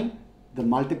part, right? The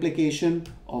multiplication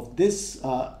of this,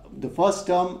 the first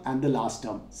term and the last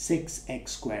term, 6x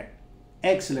square.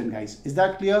 Excellent, guys. Is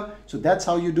that clear? So that's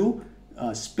how you do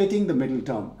splitting the middle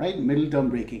term, right? Middle term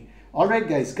breaking. All right,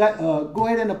 guys, go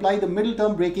ahead and apply the middle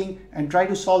term breaking and try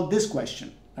to solve this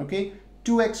question. Okay,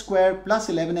 2x square plus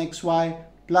 11xy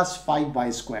plus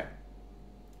 5y square.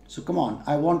 So come on,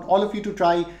 I want all of you to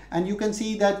try, and you can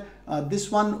see that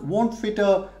this one won't fit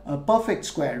a perfect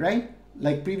square, right?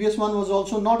 Like previous one was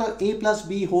also not a plus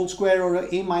b whole square or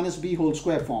a minus b whole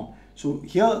square form. So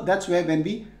here, that's where when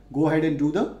we go ahead and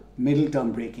do the middle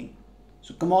term breaking.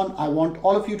 So come on, I want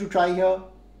all of you to try here.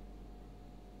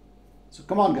 So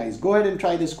come on, guys, go ahead and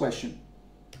try this question.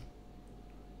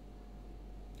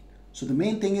 So the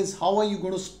main thing is, how are you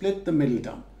going to split the middle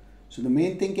term? So the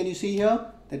main thing, can you see here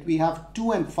that we have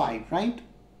 2 and 5, right?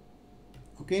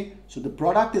 Okay, so the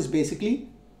product is basically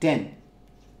 10.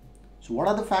 So what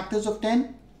are the factors of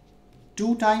 10?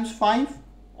 2 times 5,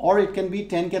 or it can be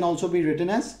 10 can also be written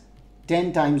as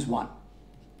 10 times 1,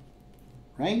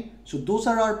 right? So those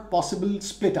are our possible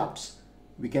split ups.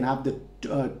 We can have the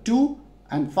 2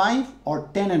 and 5 or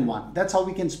 10 and 1. That's how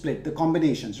we can split the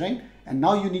combinations, right? And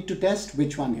now you need to test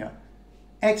which one here.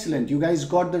 Excellent. You guys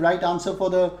got the right answer for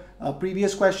the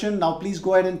previous question. Now please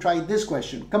go ahead and try this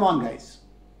question. Come on, guys.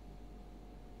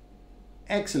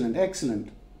 Excellent,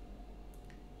 excellent.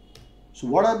 So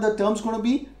what are the terms going to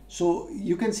be? So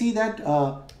you can see that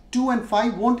 2 and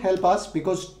 5 won't help us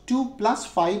because 2 plus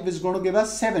 5 is going to give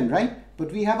us 7, right?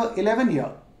 But we have a 11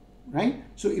 here, right?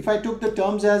 So if I took the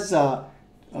terms as,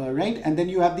 right, and then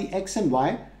you have the x and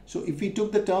y. So if we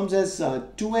took the terms as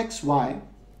 2xy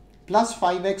plus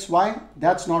 5xy,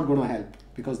 that's not going to help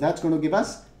because that's going to give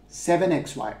us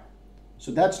 7xy.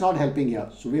 So that's not helping here.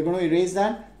 So we're going to erase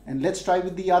that, and let's try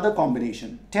with the other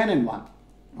combination, 10 and 1.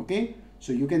 Okay,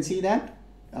 so you can see that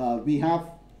we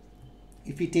have,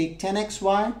 if we take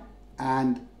 10xy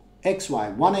and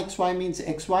xy, 1xy means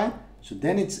xy, so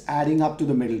then it's adding up to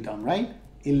the middle term, right?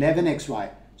 11xy.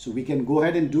 So we can go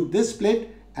ahead and do this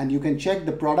split, and you can check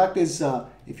the product is,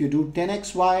 if you do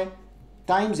 10xy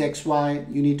times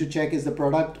xy, you need to check is the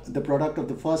product of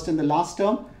the first and the last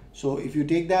term. So if you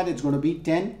take that, it's going to be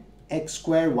 10x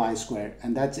square y square,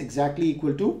 and that's exactly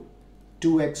equal to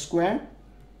 2x square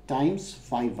times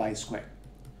 5y square,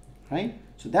 right?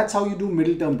 So that's how you do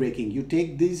middle term breaking. You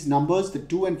take these numbers, the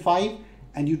 2 and 5,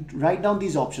 and you write down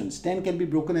these options. 10 can be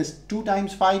broken as 2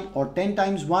 times 5 or 10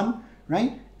 times 1,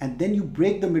 right? And then you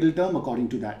break the middle term according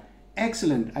to that.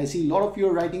 Excellent. I see a lot of you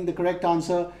are writing the correct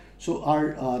answer. So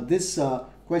our this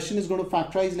question is going to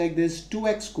factorize like this: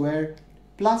 2x square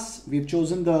plus, we've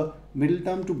chosen the middle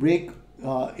term to break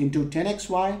into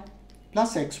 10xy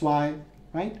plus xy,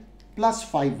 right, plus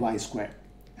 5y square.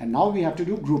 And now we have to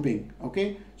do grouping.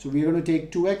 Okay, so we're going to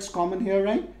take 2x common here,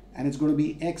 right, and it's going to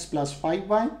be x plus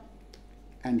 5y.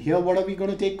 And here, what are we going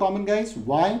to take common, guys?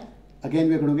 Y. Again,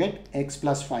 we're going to get x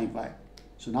plus 5y.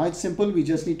 So now it's simple. We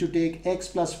just need to take x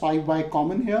plus 5y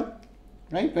common here,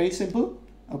 right? Very simple.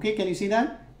 Okay, can you see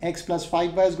that? X plus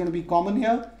 5y is going to be common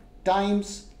here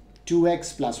times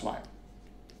 2x plus y.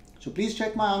 So please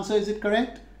check my answer. Is it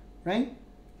correct? Right?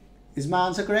 Is my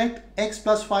answer correct? X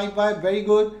plus 5y. Very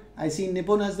good. I see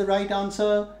Nipun has the right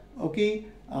answer. Okay.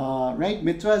 Right.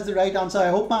 Mitra has the right answer. I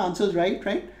hope my answer is right.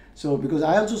 Right. So because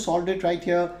I also solved it right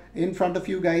here in front of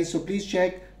you guys. So please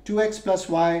check 2x plus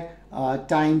y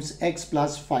times x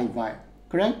plus 5y.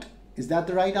 Correct? Is that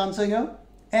the right answer here?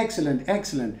 Excellent.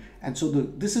 Excellent. And so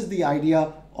this is the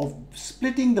idea of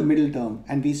splitting the middle term,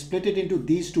 and we split it into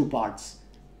these two parts,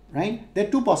 right? There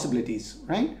are two possibilities,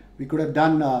 right? We could have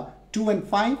done 2 and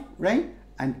 5, right?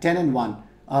 And 10 and 1.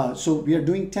 So we are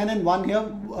doing 10 and 1 here.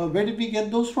 Where did we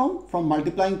get those from? From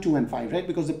multiplying 2 and 5, right?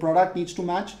 Because the product needs to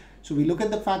match. So we look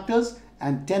at the factors,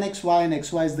 and 10xy and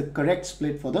xy is the correct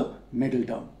split for the middle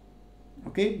term,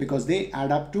 okay? Because they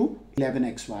add up to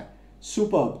 11xy.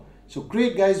 Superb. So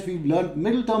great guys, we've learned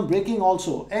middle term breaking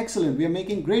also. Excellent. We are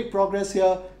making great progress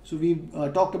here. So we've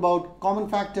talked about common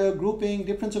factor, grouping,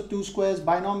 difference of two squares,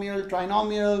 binomial,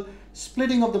 trinomial,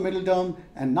 splitting of the middle term.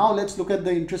 And now let's look at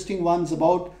the interesting ones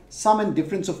about sum and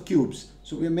difference of cubes.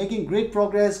 So we're making great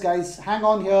progress guys. Hang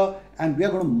on here and we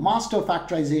are going to master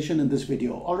factorization in this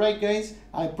video. All right guys,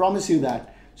 I promise you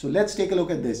that. So let's take a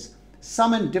look at this.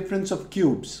 Sum and difference of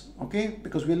cubes, okay,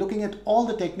 because we're looking at all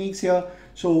the techniques here.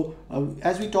 So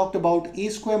as we talked about a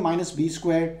square minus b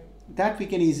square, that we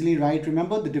can easily write.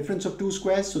 Remember the difference of two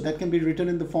squares, so that can be written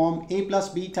in the form a plus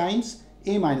b times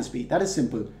a minus b. That is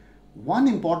simple. One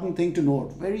important thing to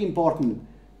note, very important,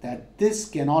 that this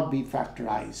cannot be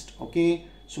factorized, okay.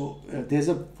 So there's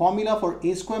a formula for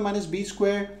a square minus b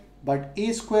square, but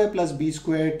a square plus b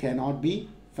square cannot be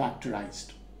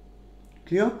factorized.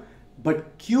 Clear?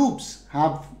 But cubes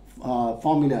have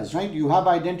formulas, right? You have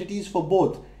identities for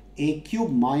both a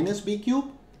cube minus b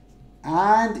cube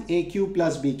and a cube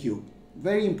plus b cube.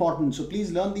 Very important. So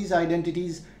please learn these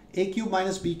identities. A cube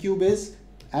minus b cube is,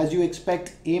 as you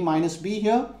expect, a minus b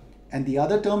here, and the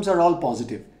other terms are all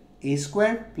positive. A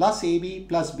square plus ab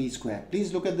plus b square.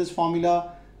 Please look at this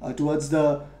formula towards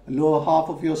the lower half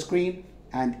of your screen,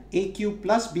 and a cube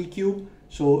plus b cube.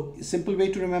 So simple way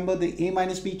to remember, the a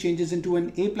minus b changes into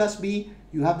an a plus b.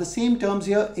 You have the same terms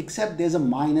here except there's a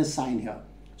minus sign here.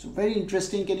 So very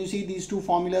interesting. Can you see these two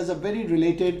formulas are very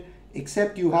related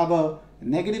except you have a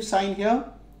negative sign here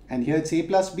and here it's a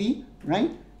plus b,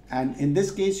 right? And in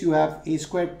this case you have a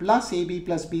squared plus ab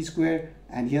plus b squared,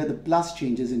 and here the plus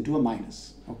changes into a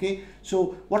minus. Okay,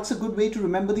 so what's a good way to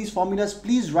remember these formulas?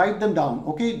 Please write them down.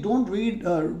 Okay, don't read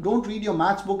your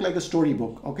maths book like a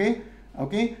storybook.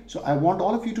 Okay, so I want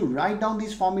all of you to write down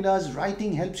these formulas.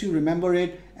 Writing helps you remember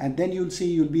it, and then you'll see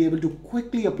you'll be able to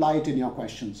quickly apply it in your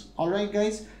questions. All right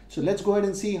guys, so let's go ahead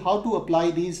and see how to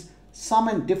apply these sum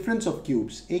and difference of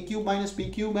cubes, a cube minus b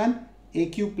cube and a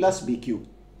cube plus b cube.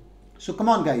 So come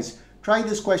on guys, try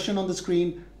this question on the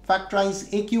screen.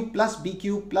 Factorize a cube plus b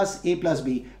cube plus a plus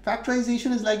b.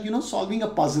 Factorization is like, you know, solving a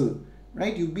puzzle,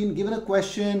 right? You've been given a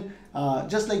question,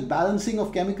 just like balancing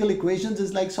of chemical equations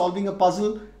is like solving a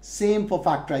puzzle. Same for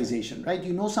factorization, right?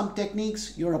 You know some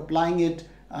techniques, you're applying it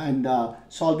and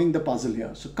solving the puzzle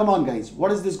here. So come on guys,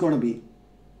 what is this going to be?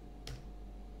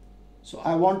 So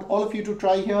I want all of you to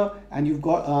try here, and you've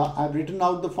got, I've written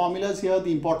out the formulas here,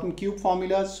 the important cube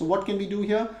formulas. So what can we do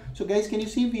here? So guys, can you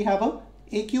see we have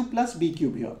a cube plus b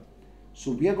cube here.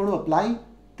 So we are going to apply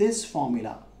this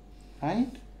formula, right?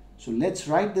 So let's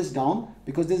write this down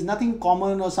because there's nothing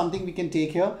common or something we can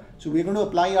take here. So we're going to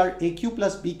apply our a cube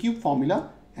plus b cube formula,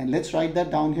 and let's write that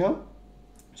down here.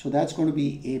 So that's going to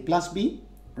be a plus b,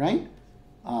 right?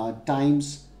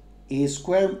 Times a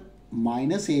square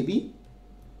minus ab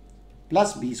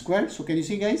plus b square. So can you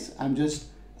see guys, I'm just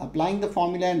applying the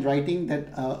formula and writing that,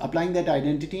 applying that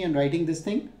identity and writing this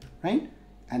thing, right?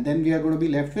 And then we are going to be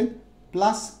left with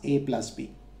plus a plus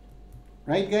b,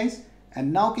 right guys?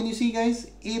 And now can you see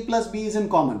guys, a plus b is in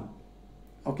common,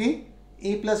 okay?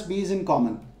 A plus b is in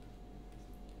common.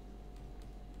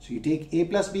 So you take a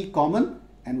plus b common,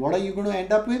 and what are you going to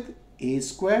end up with? A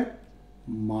square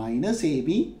minus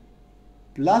ab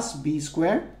plus b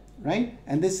square, right?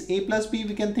 And this a plus b,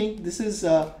 we can think this is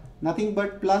nothing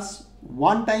but plus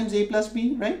 1 times a plus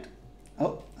b, right?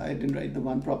 Oh, I didn't write the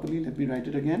 1 properly. Let me write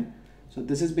it again. So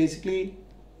this is basically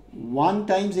 1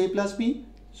 times a plus b.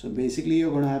 So basically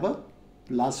you're going to have a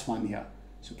plus 1 here.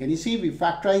 So can you see we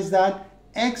factorize that?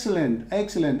 Excellent,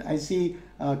 excellent. I see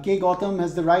K Gautam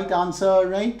has the right answer,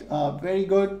 right? Very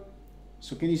good.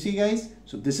 So can you see guys?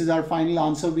 So this is our final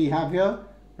answer we have here,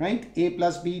 right? A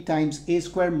plus b times a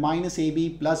square minus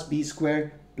ab plus b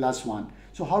square plus 1.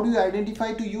 So how do you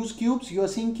identify to use cubes? You are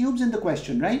seeing cubes in the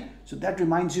question, right? So that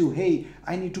reminds you, hey,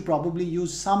 I need to probably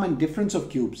use sum and difference of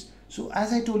cubes. So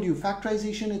as I told you,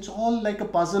 factorization, it's all like a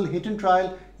puzzle, hit and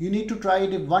trial. You need to try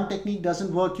it. If one technique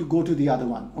doesn't work, you go to the other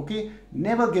one, okay?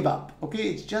 Never give up, okay?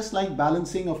 It's just like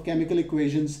balancing of chemical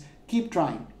equations. Keep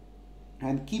trying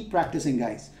and keep practicing,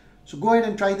 guys. So go ahead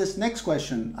and try this next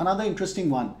question. Another interesting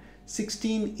one.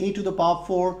 16a to the power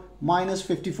 4 minus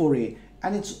 54a.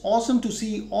 And it's awesome to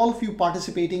see all of you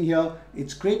participating here.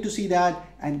 It's great to see that.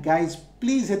 And guys,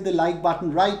 please hit the like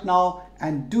button right now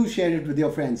and do share it with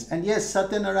your friends. And yes,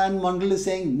 Satyanarayan Mandal is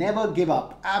saying never give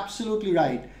up. Absolutely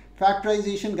right.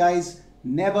 Factorization, guys,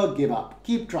 never give up.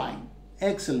 Keep trying.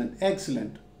 Excellent,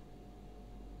 excellent.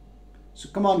 So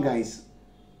come on, guys.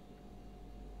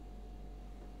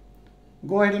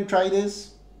 Go ahead and try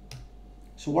this.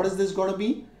 So what is this going to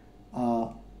be?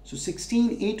 So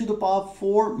 16a to the power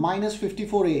 4 minus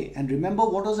 54a. And remember,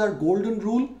 what was our golden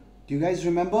rule? Do you guys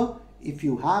remember? if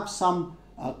you have some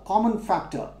common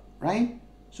factor, right?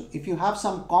 So if you have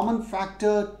some common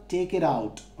factor, take it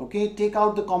out, okay? Take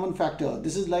out the common factor.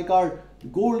 This is like our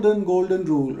golden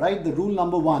rule, right? The rule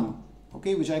number 1,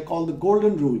 okay, which I call the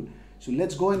golden rule. So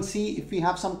let's go and see if we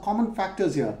have some common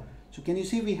factors here. So can you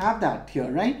see we have that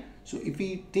here, right? So if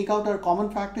we take out our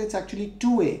common factor, it's actually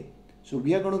 2a. So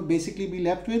we are going to basically be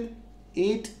left with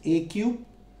 8a cube,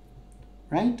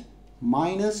 right?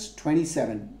 Minus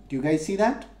 27. Do you guys see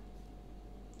that?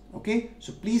 Okay,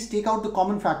 so please take out the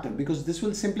common factor because this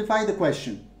will simplify the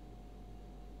question.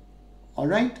 All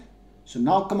right, so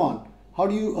now come on. How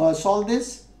do you solve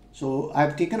this? So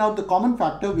I've taken out the common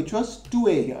factor, which was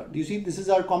 2a here. Do you see this is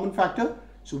our common factor?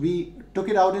 So we took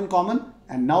it out in common,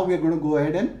 and now we are going to go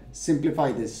ahead and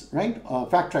simplify this, right?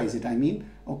 Factorize it, I mean.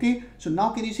 Okay, so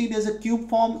now can you see there's a cube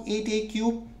form, 8a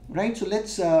cube, right? So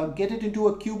let's get it into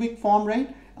a cubic form,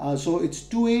 right? So it's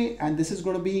 2a, and this is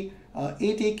going to be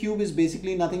 8a cube is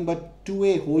basically nothing but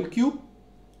 2a whole cube,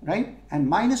 right? And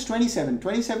minus 27.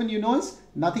 27, you know, is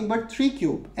nothing but 3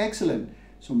 cube. Excellent.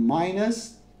 So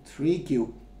minus 3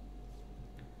 cube.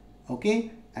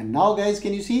 Okay. And now guys,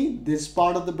 can you see this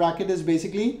part of the bracket is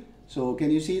basically, so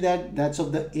can you see that that's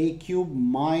of the a cube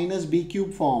minus b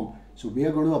cube form. So we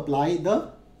are going to apply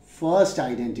the first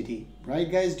identity, right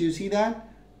guys? Do you see that?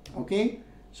 Okay.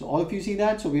 So all of you see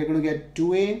that. So we are going to get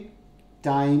 2a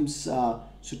times, so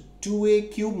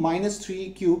 2a cube minus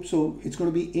 3 cube. So it's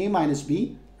going to be a minus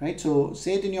b, right? So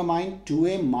say it in your mind,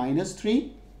 2a minus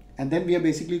 3. And then we are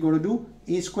basically going to do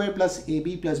a square plus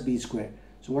ab plus b square.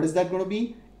 So what is that going to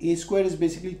be? A square is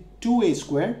basically 2a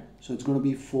square. So it's going to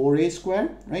be 4a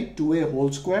square, right? 2a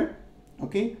whole square,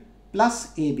 okay?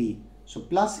 Plus ab. So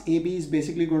plus ab is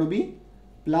basically going to be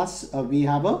plus, we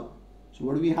have a, so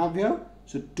what do we have here?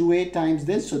 So 2a times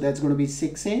this, so that's going to be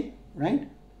 6a, right?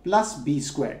 Plus b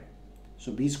square.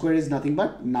 So b square is nothing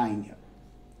but 9 here.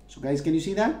 So guys, can you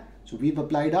see that? So we've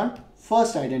applied our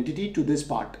first identity to this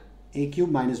part, a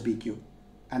cube minus b cube.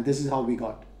 And this is how we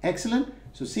got. Excellent.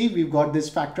 So see, we've got this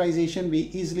factorization. We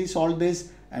easily solved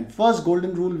this. And first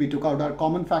golden rule, we took out our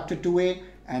common factor 2a.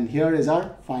 And here is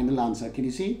our final answer. Can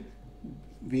you see?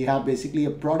 We have basically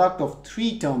a product of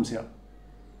 3 terms here.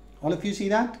 All of you see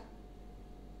that?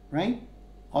 Right?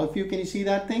 All of you, can you see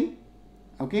that thing?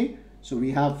 Okay. So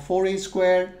we have 4a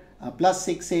square plus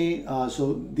 6a.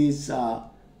 So these,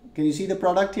 can you see the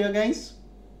product here, guys?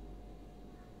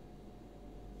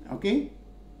 Okay.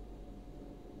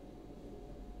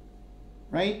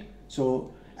 Right?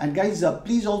 So, and guys,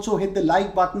 please also hit the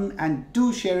like button and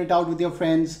do share it out with your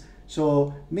friends.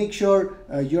 So make sure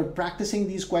you're practicing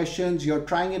these questions, you're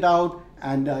trying it out,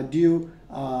 and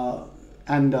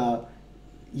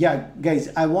yeah, guys,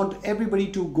 I want everybody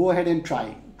to go ahead and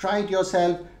try it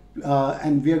yourself.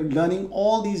 And we're learning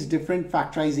all these different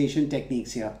factorization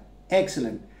techniques here.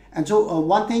 Excellent. And so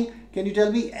one thing, can you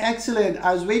tell me? Excellent.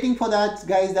 I was waiting for that,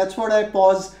 guys. That's what I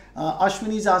paused.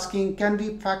 Ashwini is asking, can we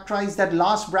factorize that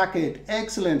last bracket?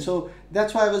 Excellent. So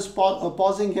that's why I was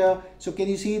pausing here. So can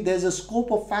you see there's a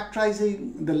scope of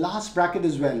factorizing the last bracket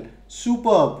as well.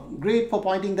 Superb. Great for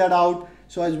pointing that out.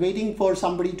 So I was waiting for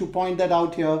somebody to point that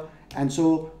out here. And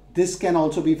so this can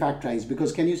also be factorized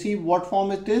because can you see what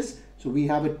form it is? So we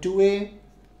have a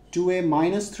 2a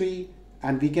minus 3,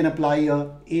 and we can apply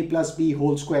a plus b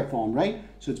whole square form, right?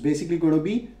 So it's basically going to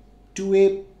be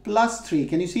 2a plus 3.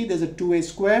 Can you see there's a 2a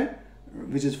square,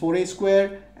 which is 4a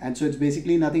square. And so it's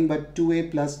basically nothing but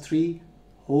 2a plus 3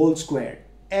 whole square.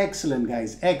 Excellent,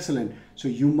 guys. Excellent. So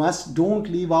you don't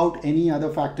leave out any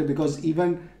other factor because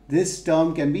even this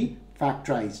term can be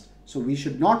factorized. So we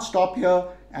should not stop here.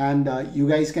 And you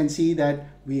guys can see that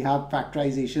we have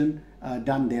factorization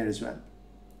done there as well,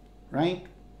 right?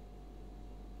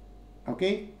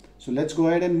 Okay, so let's go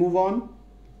ahead and move on.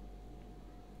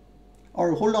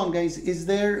 Or hold on, guys, is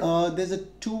there there's a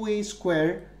 2a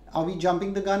square? Are we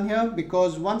jumping the gun here?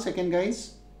 Because one second,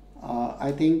 guys,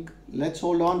 I think let's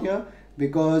hold on here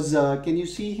because can you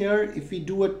see here if we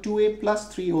do a 2a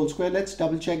plus 3 whole square? Let's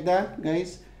double check that,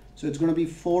 guys. So it's going to be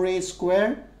 4a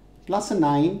square plus a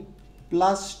 9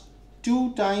 plus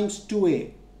 2 times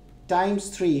 2a times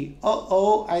 3.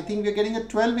 I think we're getting a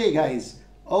 12a, guys.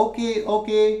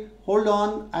 Okay, hold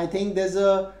on. I think there's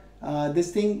a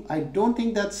this thing. I don't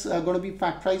think that's going to be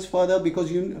factorized further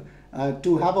because you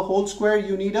to have a whole square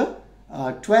you need a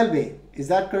 12a. Is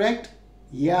that correct?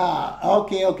 Yeah.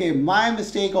 Okay. My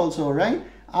mistake also, right?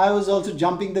 I was also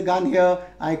jumping the gun here.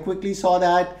 I quickly saw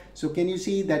that. So can you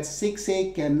see that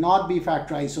 6a cannot be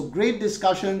factorized? So great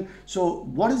discussion. So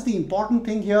what is the important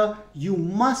thing here? You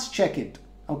must check it.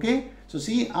 Okay. So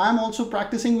see, I'm also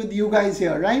practicing with you guys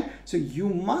here, right? So you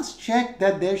must check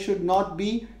that there should not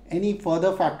be any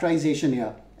further factorization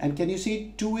here. And can you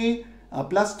see 2a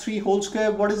plus 3 whole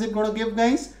square, what is it going to give,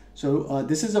 guys? So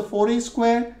this is a 4a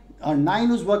square. 9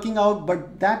 was working out,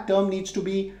 but that term needs to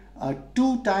be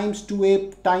 2 times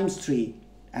 2a times 3.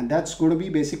 And that's going to be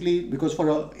basically, because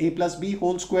for a plus b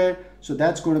whole square, so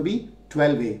that's going to be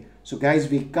 12a. So guys,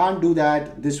 we can't do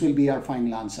that. This will be our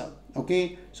final answer.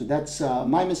 Okay, so that's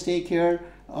my mistake here.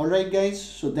 All right, guys,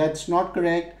 so that's not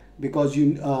correct, because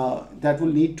you that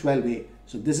will need 12a.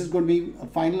 So this is going to be a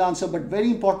final answer, but very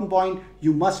important point,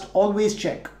 you must always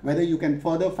check whether you can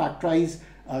further factorize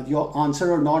your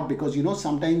answer or not, because you know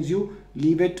sometimes you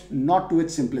leave it not to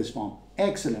its simplest form.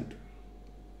 Excellent.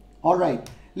 All right,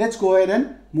 let's go ahead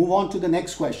and move on to the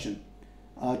next question,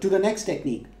 to the next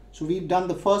technique. So we've done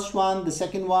the first one, the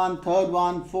second one, third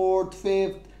one, fourth,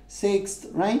 fifth, sixth,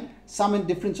 right? Sum and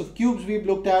difference of cubes we've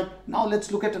looked at. Now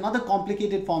let's look at another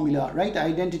complicated formula, right?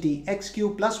 Identity x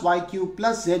cube plus y cube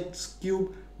plus z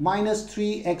cube minus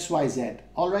 3xyz.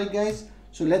 All right, guys.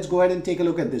 So let's go ahead and take a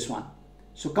look at this one.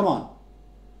 So come on.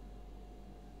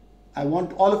 I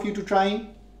want all of you to try.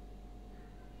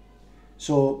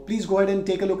 So please go ahead and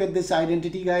take a look at this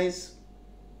identity, guys.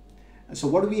 So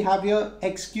what do we have here?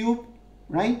 X cube,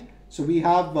 right? So we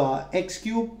have x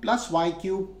cube plus y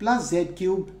cube plus z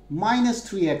cube minus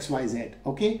 3xyz,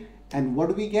 okay? And what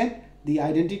do we get? The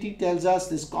identity tells us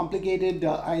this complicated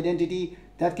identity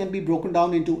that can be broken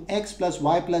down into x plus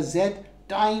y plus z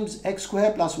times x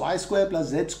square plus y square plus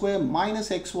z square minus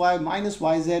xy minus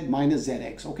yz minus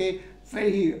zx, okay?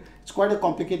 It's quite a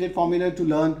complicated formula to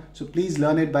learn, so please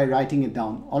learn it by writing it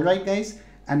down. All right, guys?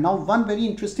 And now one very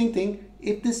interesting thing,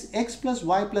 if this x plus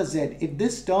y plus z, if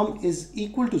this term is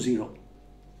equal to 0,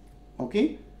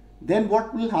 okay, then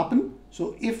what will happen?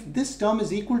 So if this term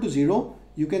is equal to 0,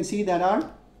 you can see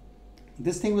that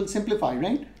this thing will simplify,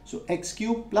 right? So x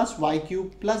cube plus y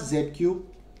cube plus z cube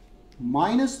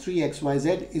minus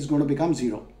 3xyz is going to become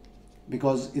 0,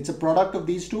 because it's a product of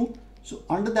these two. So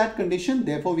under that condition,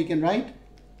 therefore we can write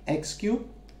x cube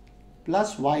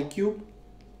plus y cube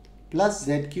plus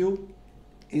z cube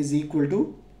is equal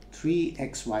to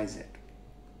 3xyz.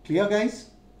 Clear, guys?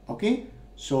 Okay,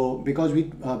 so because we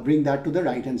bring that to the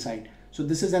right hand side. So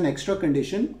this is an extra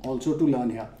condition also to learn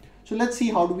here. So let's see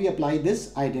how do we apply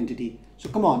this identity. So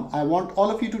come on, I want all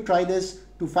of you to try this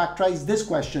to factorize this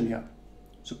question here.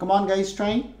 So come on, guys,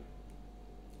 try.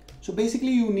 So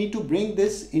basically you need to bring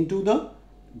this into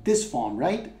this form,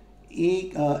 right?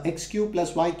 X cube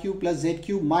plus y cube plus z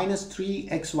cube minus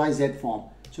 3xyz form.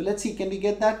 So let's see, can we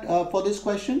get that for this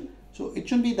question? So it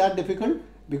shouldn't be that difficult,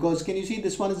 because can you see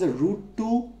this one is a root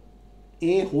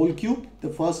 2a whole cube. The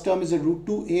first term is a root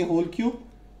 2a whole cube.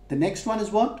 The next one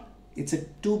is what? It's a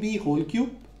 2b whole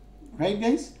cube, right,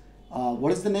 guys?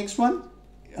 What is the next one?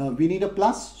 We need a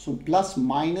plus. So plus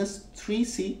minus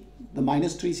 3c. The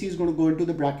minus 3c is going to go into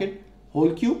the bracket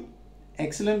whole cube.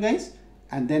 Excellent, guys.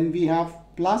 And then we have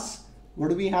plus. What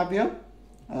do we have here?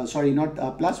 Sorry,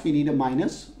 not plus. We need a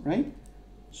minus, right?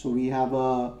 So we have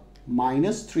a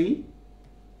minus 3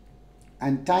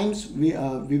 and times we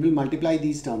will multiply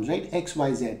these terms, right? X,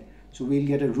 Y, Z. So we'll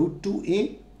get a root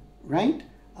 2a, right?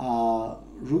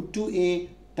 Root 2a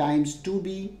times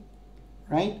 2b,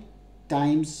 right?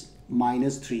 Times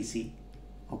minus 3c.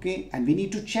 Okay, and we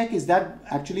need to check, is that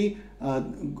actually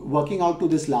working out to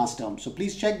this last term? So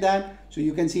please check that. So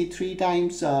you can see 3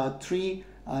 times 3,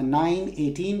 9,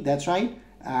 18, that's right.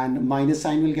 And minus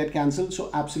sign will get cancelled.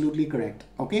 So absolutely correct.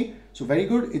 Okay, so very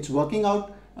good. It's working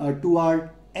out to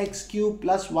our x cube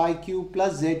plus y cube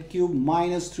plus z cube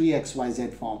minus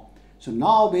 3xyz form. So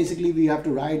now basically we have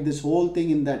to write this whole thing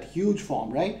in that huge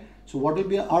form, right? So what will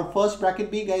be our first bracket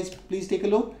be, guys? Please take a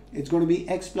look. It's going to be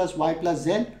x plus y plus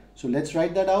z. So let's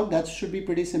write that out. That should be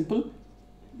pretty simple.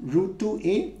 Root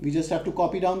 2a, we just have to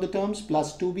copy down the terms,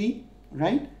 plus 2b,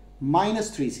 right?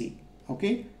 Minus 3c,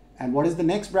 okay? And what is the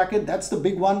next bracket? That's the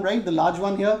big one, right? The large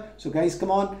one here. So guys, come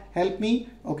on, help me.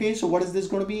 Okay, so what is this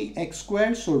going to be? X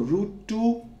squared. So root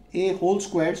 2a whole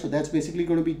squared. So that's basically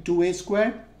going to be 2a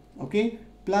squared, okay?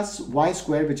 Plus y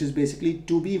squared, which is basically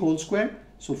 2b whole squared.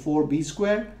 So 4b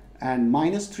squared, and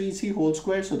minus 3c whole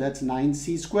squared. So that's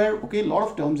 9c squared. Okay, a lot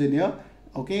of terms in here.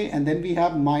 Okay, and then we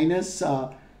have minus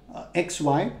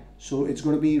xy. So it's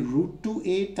going to be root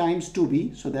 2a times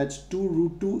 2b. So that's 2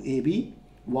 root 2ab.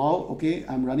 Wow, okay,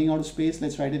 I'm running out of space.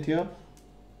 Let's write it here.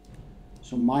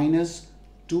 So minus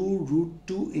 2 root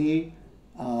 2a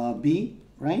b,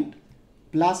 right?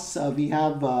 Plus we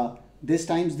have this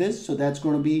times this. So that's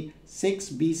going to be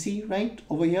 6bc, right,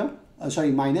 over here.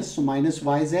 Sorry, minus. So minus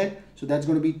yz. So that's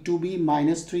going to be 2b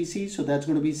minus 3c. So that's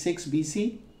going to be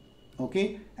 6bc.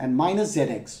 Okay, and minus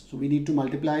zx. So we need to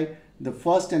multiply the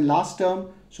first and last term.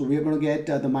 So we are going to get,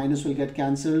 the minus will get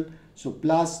cancelled. So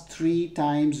plus 3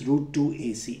 times root 2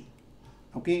 AC.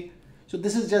 Okay. So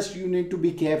this is just, you need to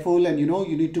be careful, and you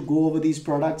need to go over these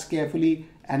products carefully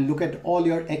and look at all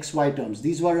your XY terms.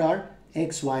 These were our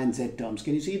X, Y and Z terms.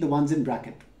 Can you see the ones in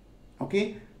bracket?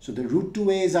 Okay. So the root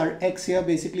 2a is our X here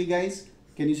basically, guys.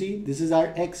 Can you see? This is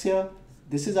our X here.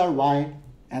 This is our Y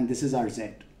and this is our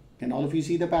Z. Can all of you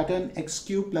see the pattern? X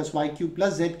cube plus Y cube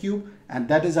plus Z cube, and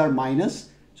that is our minus.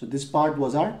 So this part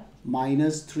was our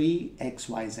minus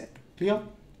 3xyz. Clear?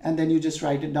 And then you just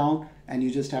write it down and you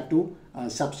just have to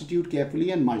substitute carefully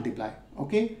and multiply.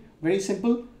 Okay, very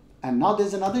simple. And now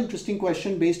there's another interesting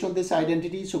question based on this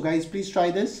identity. So guys, please try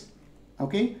this.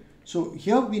 Okay, so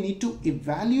here we need to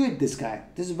evaluate this guy.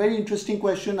 This is a very interesting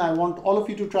question. I want all of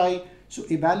you to try. So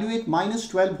evaluate minus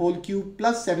 12 whole cube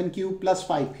plus 7 cube plus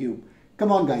 5 cube.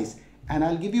 Come on guys, and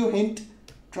I'll give you a hint.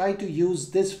 Try to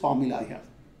use this formula here.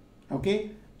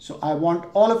 Okay, so I want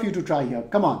all of you to try here.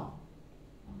 Come on.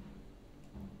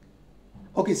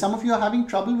 Okay, some of you are having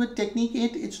trouble with technique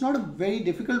 8. It's not a very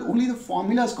difficult, only the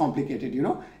formula is complicated,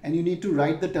 and you need to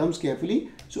write the terms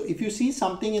carefully. So if you see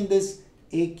something in this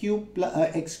a cube plus,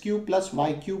 x cube plus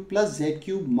y cube plus z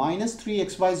cube minus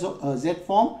 3xyz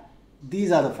form,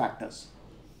 these are the factors.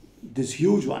 This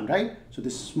huge one, right? So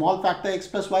this small factor x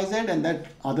plus yz and that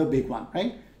other big one,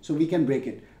 right? So we can break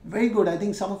it. Very good. I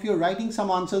think some of you are writing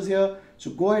some answers here.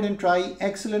 So go ahead and try.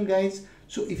 Excellent, guys.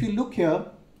 So if you look here,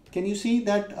 can you see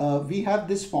that we have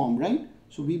this form, right?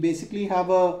 So we basically have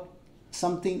a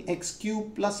something x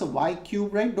cube plus a y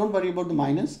cube, right? Don't worry about the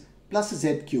minus, plus a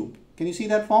z cube. Can you see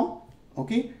that form?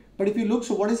 Okay. But if you look,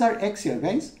 so what is our x here,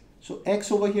 guys? So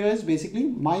x over here is basically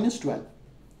minus 12,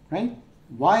 right?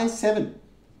 Y is 7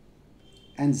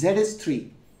 and z is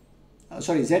 3.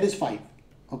 Sorry, z is 5.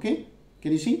 Okay.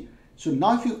 Can you see? So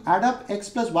now if you add up x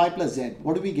plus y plus z,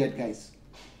 what do we get, guys?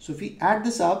 So if we add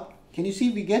this up, can you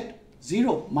see we get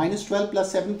 0, minus 12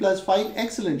 plus 7 plus 5.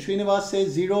 Excellent. Srinivas says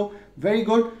 0. Very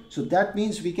good. So that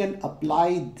means we can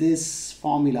apply this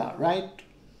formula, right?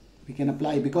 We can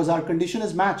apply because our condition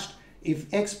is matched.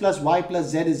 If x plus y plus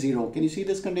z is 0, can you see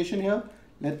this condition here?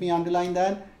 Let me underline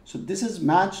that. So this is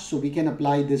matched, so we can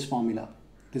apply this formula,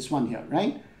 this one here,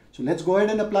 right? So let's go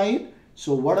ahead and apply it.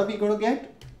 So what are we going to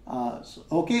get?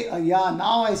 Yeah,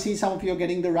 now I see some of you are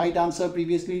getting the right answer.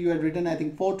 Previously you had written, I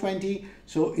think, 420.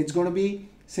 So it's going to be,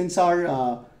 since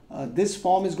our this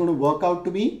form is going to work out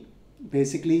to be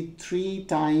basically 3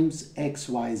 times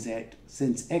xyz,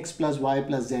 since x plus y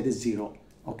plus z is 0.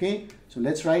 Okay, so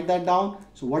let's write that down.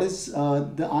 So what is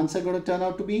the answer going to turn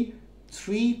out to be?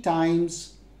 3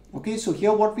 times. Okay, so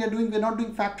here what we are doing, we're not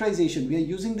doing factorization. We are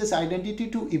using this identity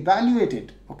to evaluate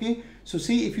it. Okay, so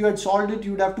see, if you had solved it,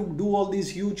 you would have to do all these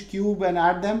huge cube and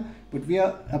add them. But we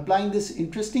are applying this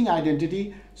interesting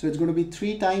identity. So it's going to be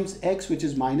 3 times x, which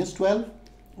is minus 12.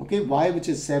 Okay, y, which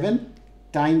is 7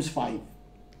 times 5.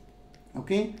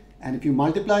 Okay, and if you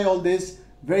multiply all this,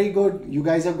 very good. You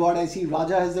guys have got, I see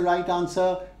Raja has the right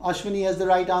answer. Ashwini has the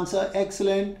right answer.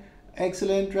 Excellent.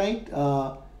 Excellent, right?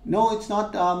 No, it's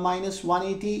not minus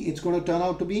 180. It's going to turn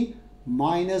out to be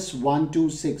minus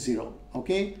 1260.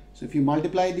 Okay, so if you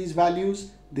multiply these values,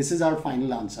 this is our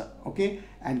final answer. Okay,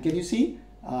 and can you see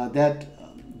that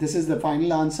this is the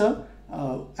final answer?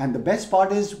 And the best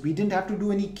part is we didn't have to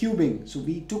do any cubing. So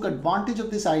we took advantage of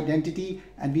this identity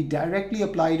and we directly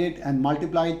applied it and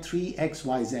multiplied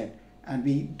 3xyz. And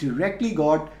we directly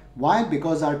got, why?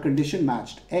 Because our condition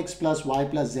matched. X plus y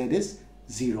plus z is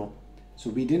 0.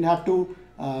 So we didn't have to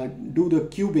do the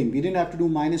cubing. We didn't have to do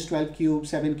minus 12 cube,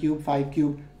 7 cube, 5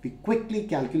 cube. We quickly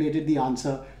calculated the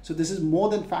answer. So this is more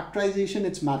than factorization.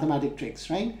 It's mathematic tricks,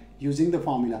 right? Using the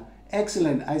formula.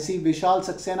 Excellent. I see Vishal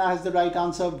Saxena has the right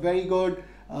answer. Very good.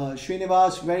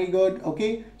 Srinivas, very good.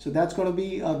 Okay, so that's going to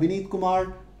be Vineet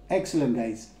Kumar. Excellent,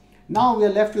 guys. Now we are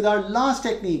left with our last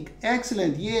technique.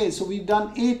 Excellent. Yay. So we've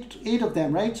done eight of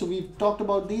them, right? So we've talked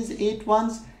about these 8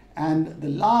 ones. And the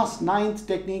last 9th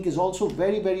technique is also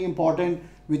very, very important,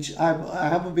 which I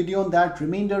have a video on that,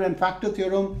 remainder and factor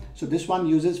theorem. So this one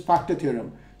uses factor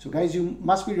theorem. So guys, you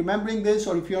must be remembering this,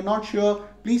 or if you're not sure,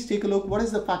 please take a look. What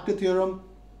is the factor theorem?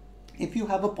 If you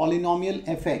have a polynomial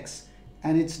fx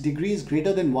and its degree is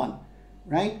greater than 1,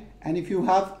 right? And if you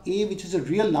have a, which is a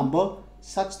real number,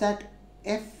 such that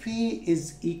fa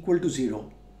is equal to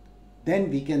 0, then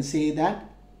we can say that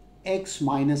x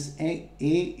minus a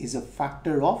is a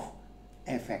factor of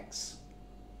fx.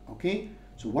 Okay,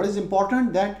 so what is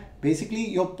important, that basically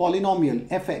your polynomial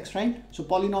fx, right? So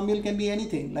polynomial can be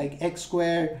anything like x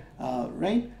squared,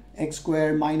 right? X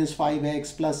squared minus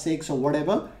 5x plus 6 or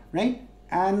whatever, right?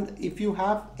 And if you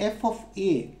have f of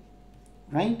a,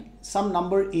 right, some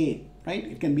number a, right?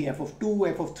 It can be f of 2,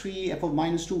 f of 3, f of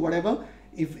minus 2, whatever.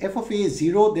 If f of a is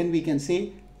 0, then we can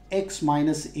say x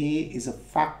minus a is a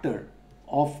factor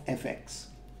of fx.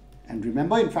 And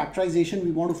remember, in factorization,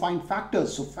 we want to find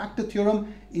factors. So factor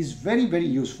theorem is very, very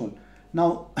useful.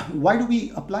 Now, why do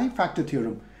we apply factor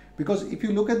theorem? Because if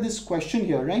you look at this question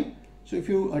here, right? So if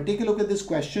you take a look at this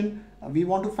question, we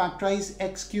want to factorize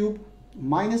x cubed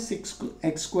minus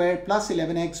 6x squared plus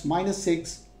 11x minus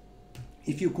 6.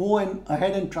 If you go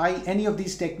ahead and try any of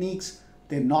these techniques,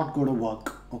 they're not going to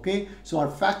work. Okay, so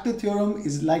our factor theorem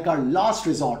is like our last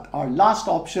resort, our last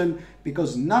option,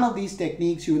 because none of these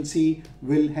techniques you will see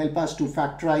will help us to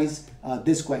factorize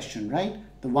this question, right?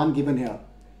 The one given here.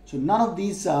 So none of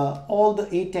these, all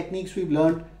the 8 techniques we've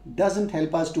learned doesn't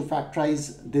help us to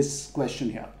factorize this question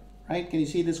here, right? Can you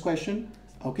see this question?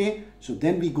 Okay, so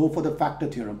then we go for the factor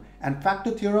theorem, and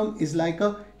factor theorem is like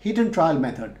a hidden trial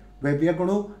method where we are going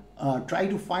to try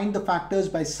to find the factors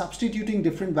by substituting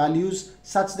different values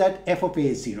such that f of a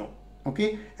is 0.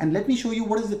 Okay, and let me show you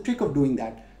what is the trick of doing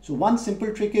that. So one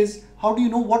simple trick is, how do you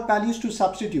know what values to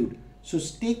substitute? So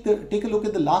take a look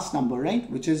at the last number, right,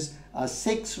 which is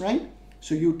 6, right?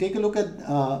 So you take a look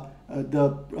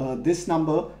at this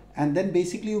number, and then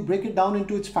basically you break it down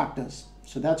into its factors.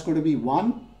 So that's going to be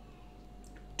 1,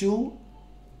 2,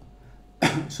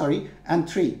 sorry, and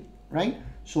 3, right?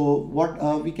 So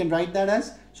what we can write that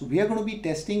as, so we are going to be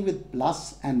testing with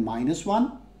plus and minus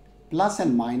 1, plus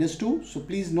and minus 2. So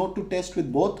please note to test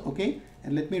with both, okay?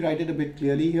 And let me write it a bit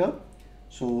clearly here.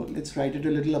 So let's write it a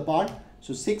little apart.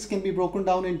 So 6 can be broken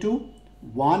down into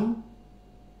 1,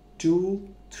 2,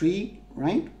 3,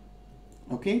 right?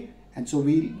 Okay, and so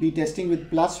we'll be testing with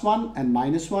plus 1 and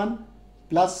minus 1,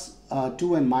 plus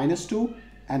 2 and minus 2,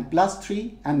 and plus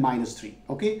 3 and minus 3.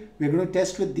 Okay, we're going to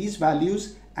test with these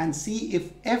values and see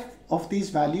if f of these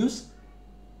values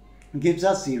gives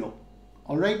us 0.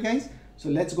 All right, guys, so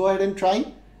let's go ahead and try.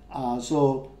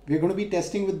 So we're going to be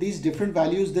testing with these different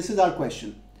values. This is our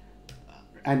question,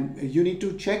 and you need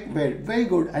to check where. Very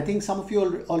good. I think some of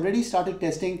you already started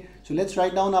testing. So let's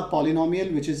write down our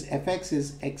polynomial, which is fx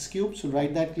is x cubed. So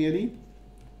write that clearly,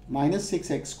 minus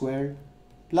 6x squared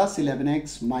plus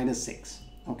 11x minus 6.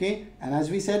 Okay, and as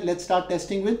we said, let's start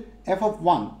testing with f of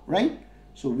 1, right?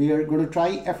 So we are going to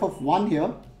try f of 1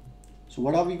 here. So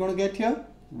what are we going to get here?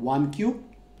 1 cube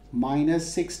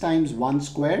minus 6 times 1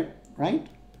 square, right?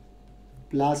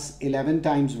 Plus 11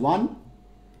 times 1,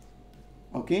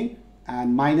 okay,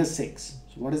 and minus 6.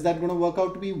 So what is that going to work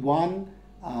out to be? 1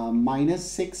 minus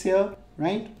 6 here,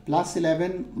 right? Plus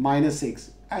 11 minus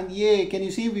 6. And yay, can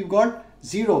you see we've got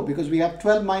 0 because we have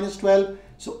 12 minus 12.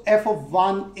 So f of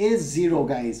 1 is 0,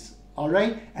 guys. All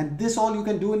right, and this all you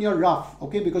can do in your rough,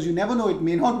 okay, because you never know, it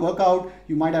may not work out.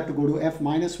 You might have to go to f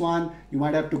minus 1, you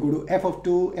might have to go to f of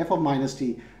 2, f of minus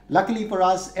 3. Luckily for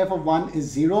us, f of 1 is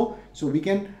 0, so we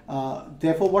can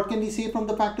therefore what can we say from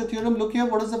the factor theorem? Look here,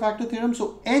 what is the factor theorem?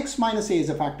 So x minus a is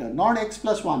a factor, not x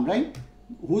plus 1, right?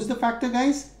 Who's the factor,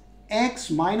 guys?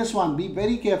 X minus 1. Be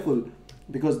very careful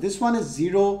because this one is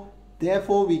 0,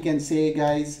 therefore we can say,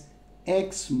 guys,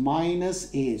 x minus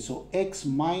a. So x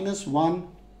minus 1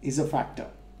 is a factor.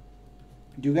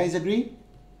 Do you guys agree?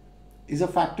 Is a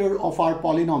factor of our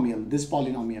polynomial, this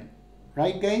polynomial,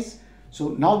 right, guys?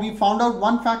 So now we found out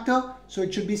one factor, so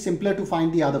it should be simpler to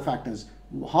find the other factors.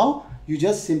 How? You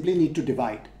just simply need to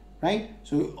divide, right?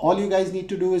 So all you guys need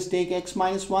to do is take x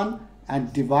minus 1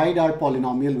 and divide our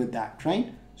polynomial with that,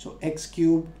 right? So x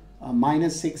cubed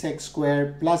minus 6x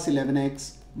squared plus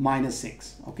 11x minus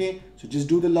 6. Okay, so just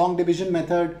do the long division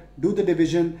method, do the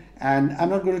division, and I'm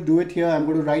not going to do it here. I'm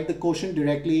going to write the quotient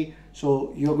directly.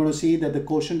 So you're going to see that the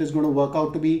quotient is going to work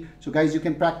out to be, so guys, you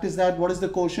can practice that. What is the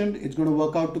quotient? It's going to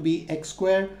work out to be x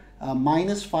squared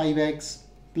minus 5x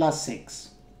plus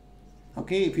 6.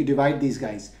 Okay, if you divide these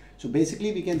guys. So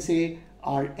basically we can say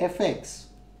our fx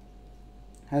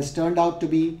has turned out to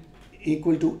be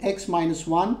equal to x minus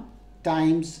 1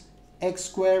 times x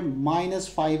squared minus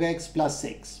 5x plus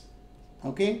 6.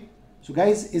 Okay, so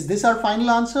guys, is this our final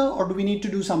answer or do we need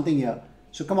to do something here?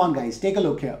 So come on, guys, take a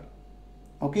look here.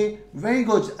 Okay, very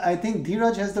good. I think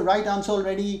Dheeraj has the right answer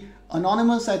already.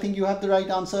 Anonymous, I think you have the right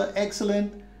answer.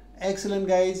 Excellent, excellent,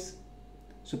 guys.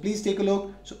 So please take a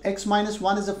look. So x minus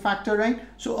 1 is a factor, right?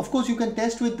 So of course you can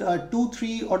test with 2,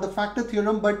 3 or the factor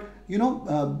theorem, but you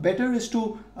know, better is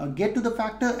to get to the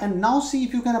factor and now see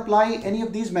if you can apply any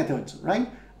of these methods, right?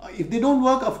 If they don't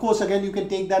work, of course, again, you can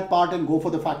take that part and go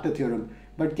for the factor theorem.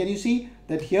 But can you see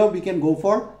that here we can go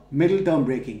for middle term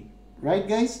breaking, right,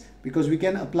 guys? Because we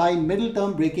can apply middle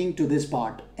term breaking to this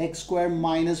part, x squared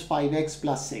minus 5x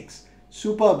plus 6.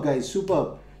 Superb, guys,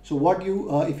 superb. So what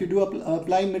you, if you do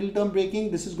apply middle term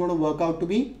breaking, this is going to work out to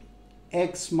be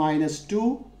x minus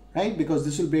 2, right? Because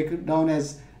this will break it down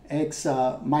as x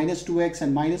minus 2x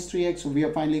and minus 3x. So we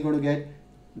are finally going to get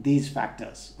these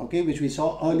factors, okay, which we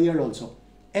saw earlier also.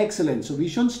 Excellent. So we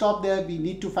shouldn't stop there. We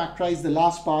need to factorize the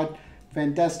last part.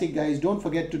 Fantastic, guys. Don't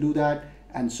forget to do that.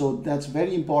 And so that's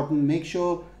very important. Make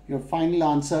sure your final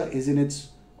answer is in its,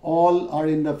 all are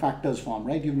in the factors form,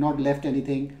 right? You've not left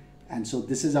anything. And so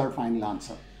this is our final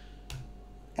answer.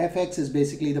 Fx is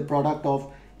basically the product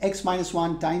of x minus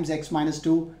 1 times x minus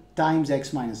 2 times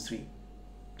x minus 3.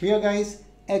 Clear, guys?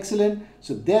 Excellent.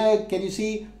 So there, can you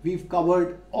see, we've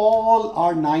covered all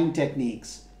our 9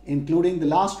 techniques, including the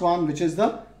last one, which is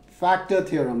the factor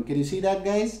theorem. Can you see that,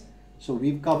 guys? So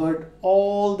we've covered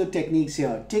all the techniques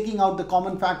here, taking out the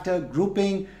common factor,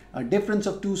 grouping a difference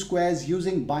of two squares,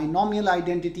 using binomial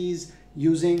identities,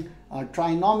 using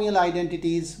trinomial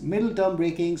identities, middle term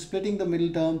breaking, splitting the middle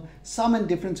term, sum and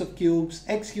difference of cubes,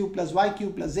 x cube plus y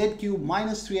cube plus z cube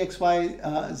minus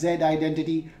 3xy z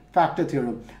identity, factor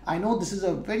theorem. I know this is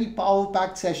a very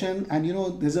power-packed session, and you know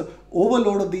there's a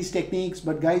overload of these techniques,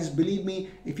 but guys, believe me,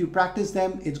 if you practice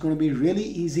them, it's going to be really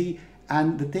easy.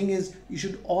 And the thing is, you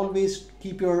should always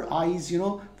keep your eyes, you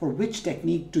know, for which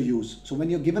technique to use. So when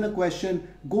you're given a question,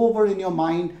 go over in your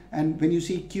mind, and when you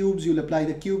see cubes, you'll apply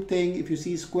the cube thing. If you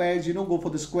see squares, you know, go for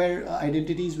the square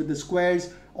identities with the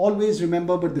squares. Always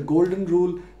remember, but the golden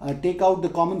rule, take out the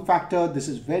common factor. This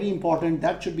is very important.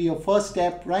 That should be your first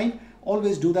step, right?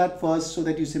 Always do that first so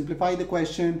that you simplify the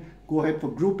question. Go ahead for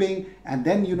grouping, and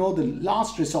then, you know, the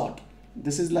last resort.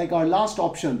 This is like our last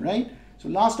option, right? So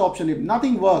last option, if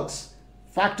nothing works,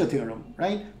 factor theorem,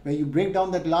 right? Where you break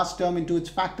down that last term into its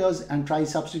factors and try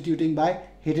substituting by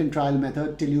hit and trial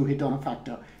method till you hit on a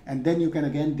factor. And then you can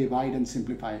again divide and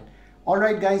simplify it. All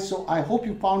right, guys. So I hope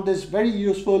you found this very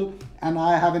useful, and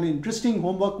I have an interesting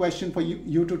homework question for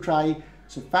you to try.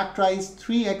 So factorize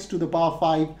 3x to the power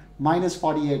 5 minus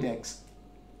 48x.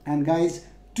 And guys,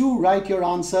 do write your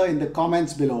answer in the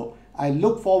comments below. I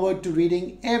look forward to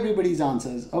reading everybody's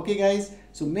answers. Okay, guys?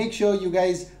 So make sure you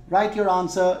guys write your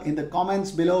answer in the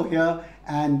comments below here,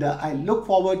 and I look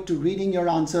forward to reading your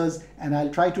answers, and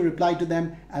I'll try to reply to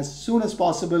them as soon as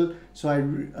possible. So I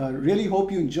really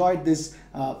hope you enjoyed this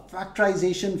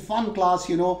factorization fun class,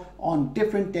 you know, on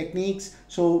different techniques.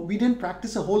 So we didn't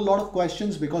practice a whole lot of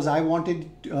questions because I wanted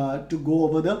to go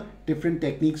over the different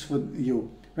techniques for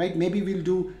you, right? Maybe we'll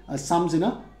do sums in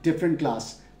a different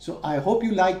class. So I hope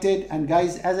you liked it. And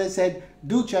guys, as I said,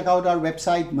 do check out our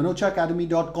website,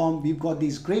 manochaacademy.com. We've got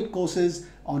these great courses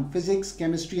on physics,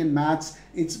 chemistry, and maths.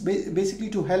 It's basically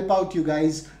to help out you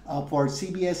guys for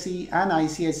CBSE and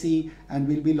ICSE, and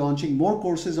we'll be launching more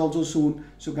courses also soon.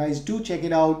 So guys, do check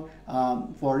it out.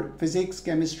 For physics,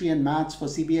 chemistry, and maths for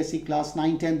CBSE class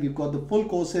 9-10, we've got the full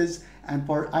courses, and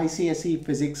for ICSE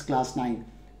physics class 9.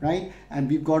 Right? And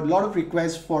we've got a lot of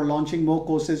requests for launching more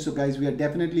courses. So guys, we are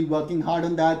definitely working hard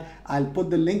on that. I'll put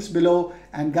the links below,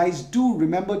 and guys, do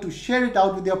remember to share it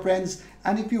out with your friends.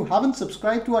 And if you haven't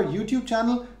subscribed to our YouTube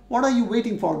channel, what are you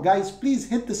waiting for? Guys, please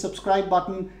hit the subscribe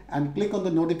button and click on the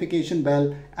notification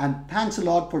bell. And thanks a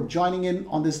lot for joining in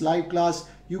on this live class.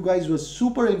 You guys were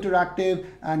super interactive,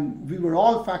 and we were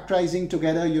all factorizing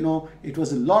together. You know, it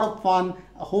was a lot of fun.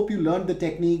 I hope you learned the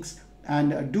techniques.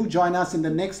 And do join us in the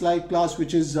next live class,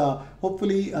 which is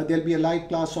hopefully there'll be a live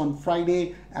class on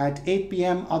Friday at 8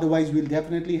 p.m. Otherwise, we'll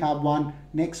definitely have one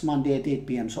next Monday at 8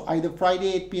 p.m. So either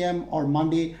Friday 8 p.m. or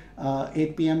Monday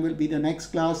 8 p.m. will be the next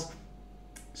class.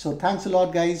 So thanks a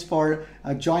lot, guys, for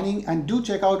joining, and do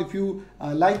check out, if you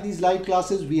like these live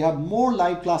classes, we have more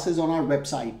live classes on our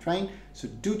website, right? So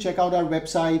do check out our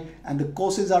website, and the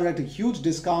courses are at a huge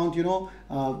discount. You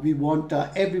know, we want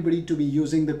everybody to be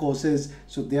using the courses,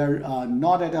 so they're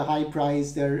not at a high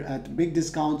price, they're at big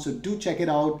discount. So do check it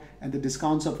out, and the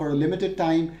discounts are for a limited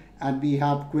time, and we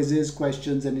have quizzes,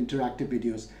 questions, and interactive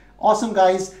videos. Awesome,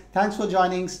 guys. Thanks for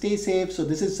joining. Stay safe. So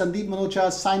this is Sandeep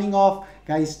Manocha signing off.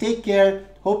 Guys, take care.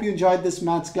 Hope you enjoyed this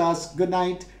maths class. Good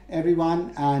night,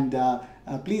 everyone. And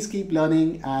please keep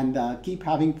learning and keep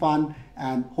having fun.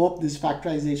 And hope this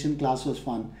factorization class was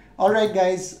fun. All right,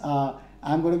 guys.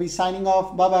 I'm going to be signing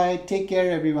off. Bye-bye. Take care,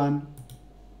 everyone.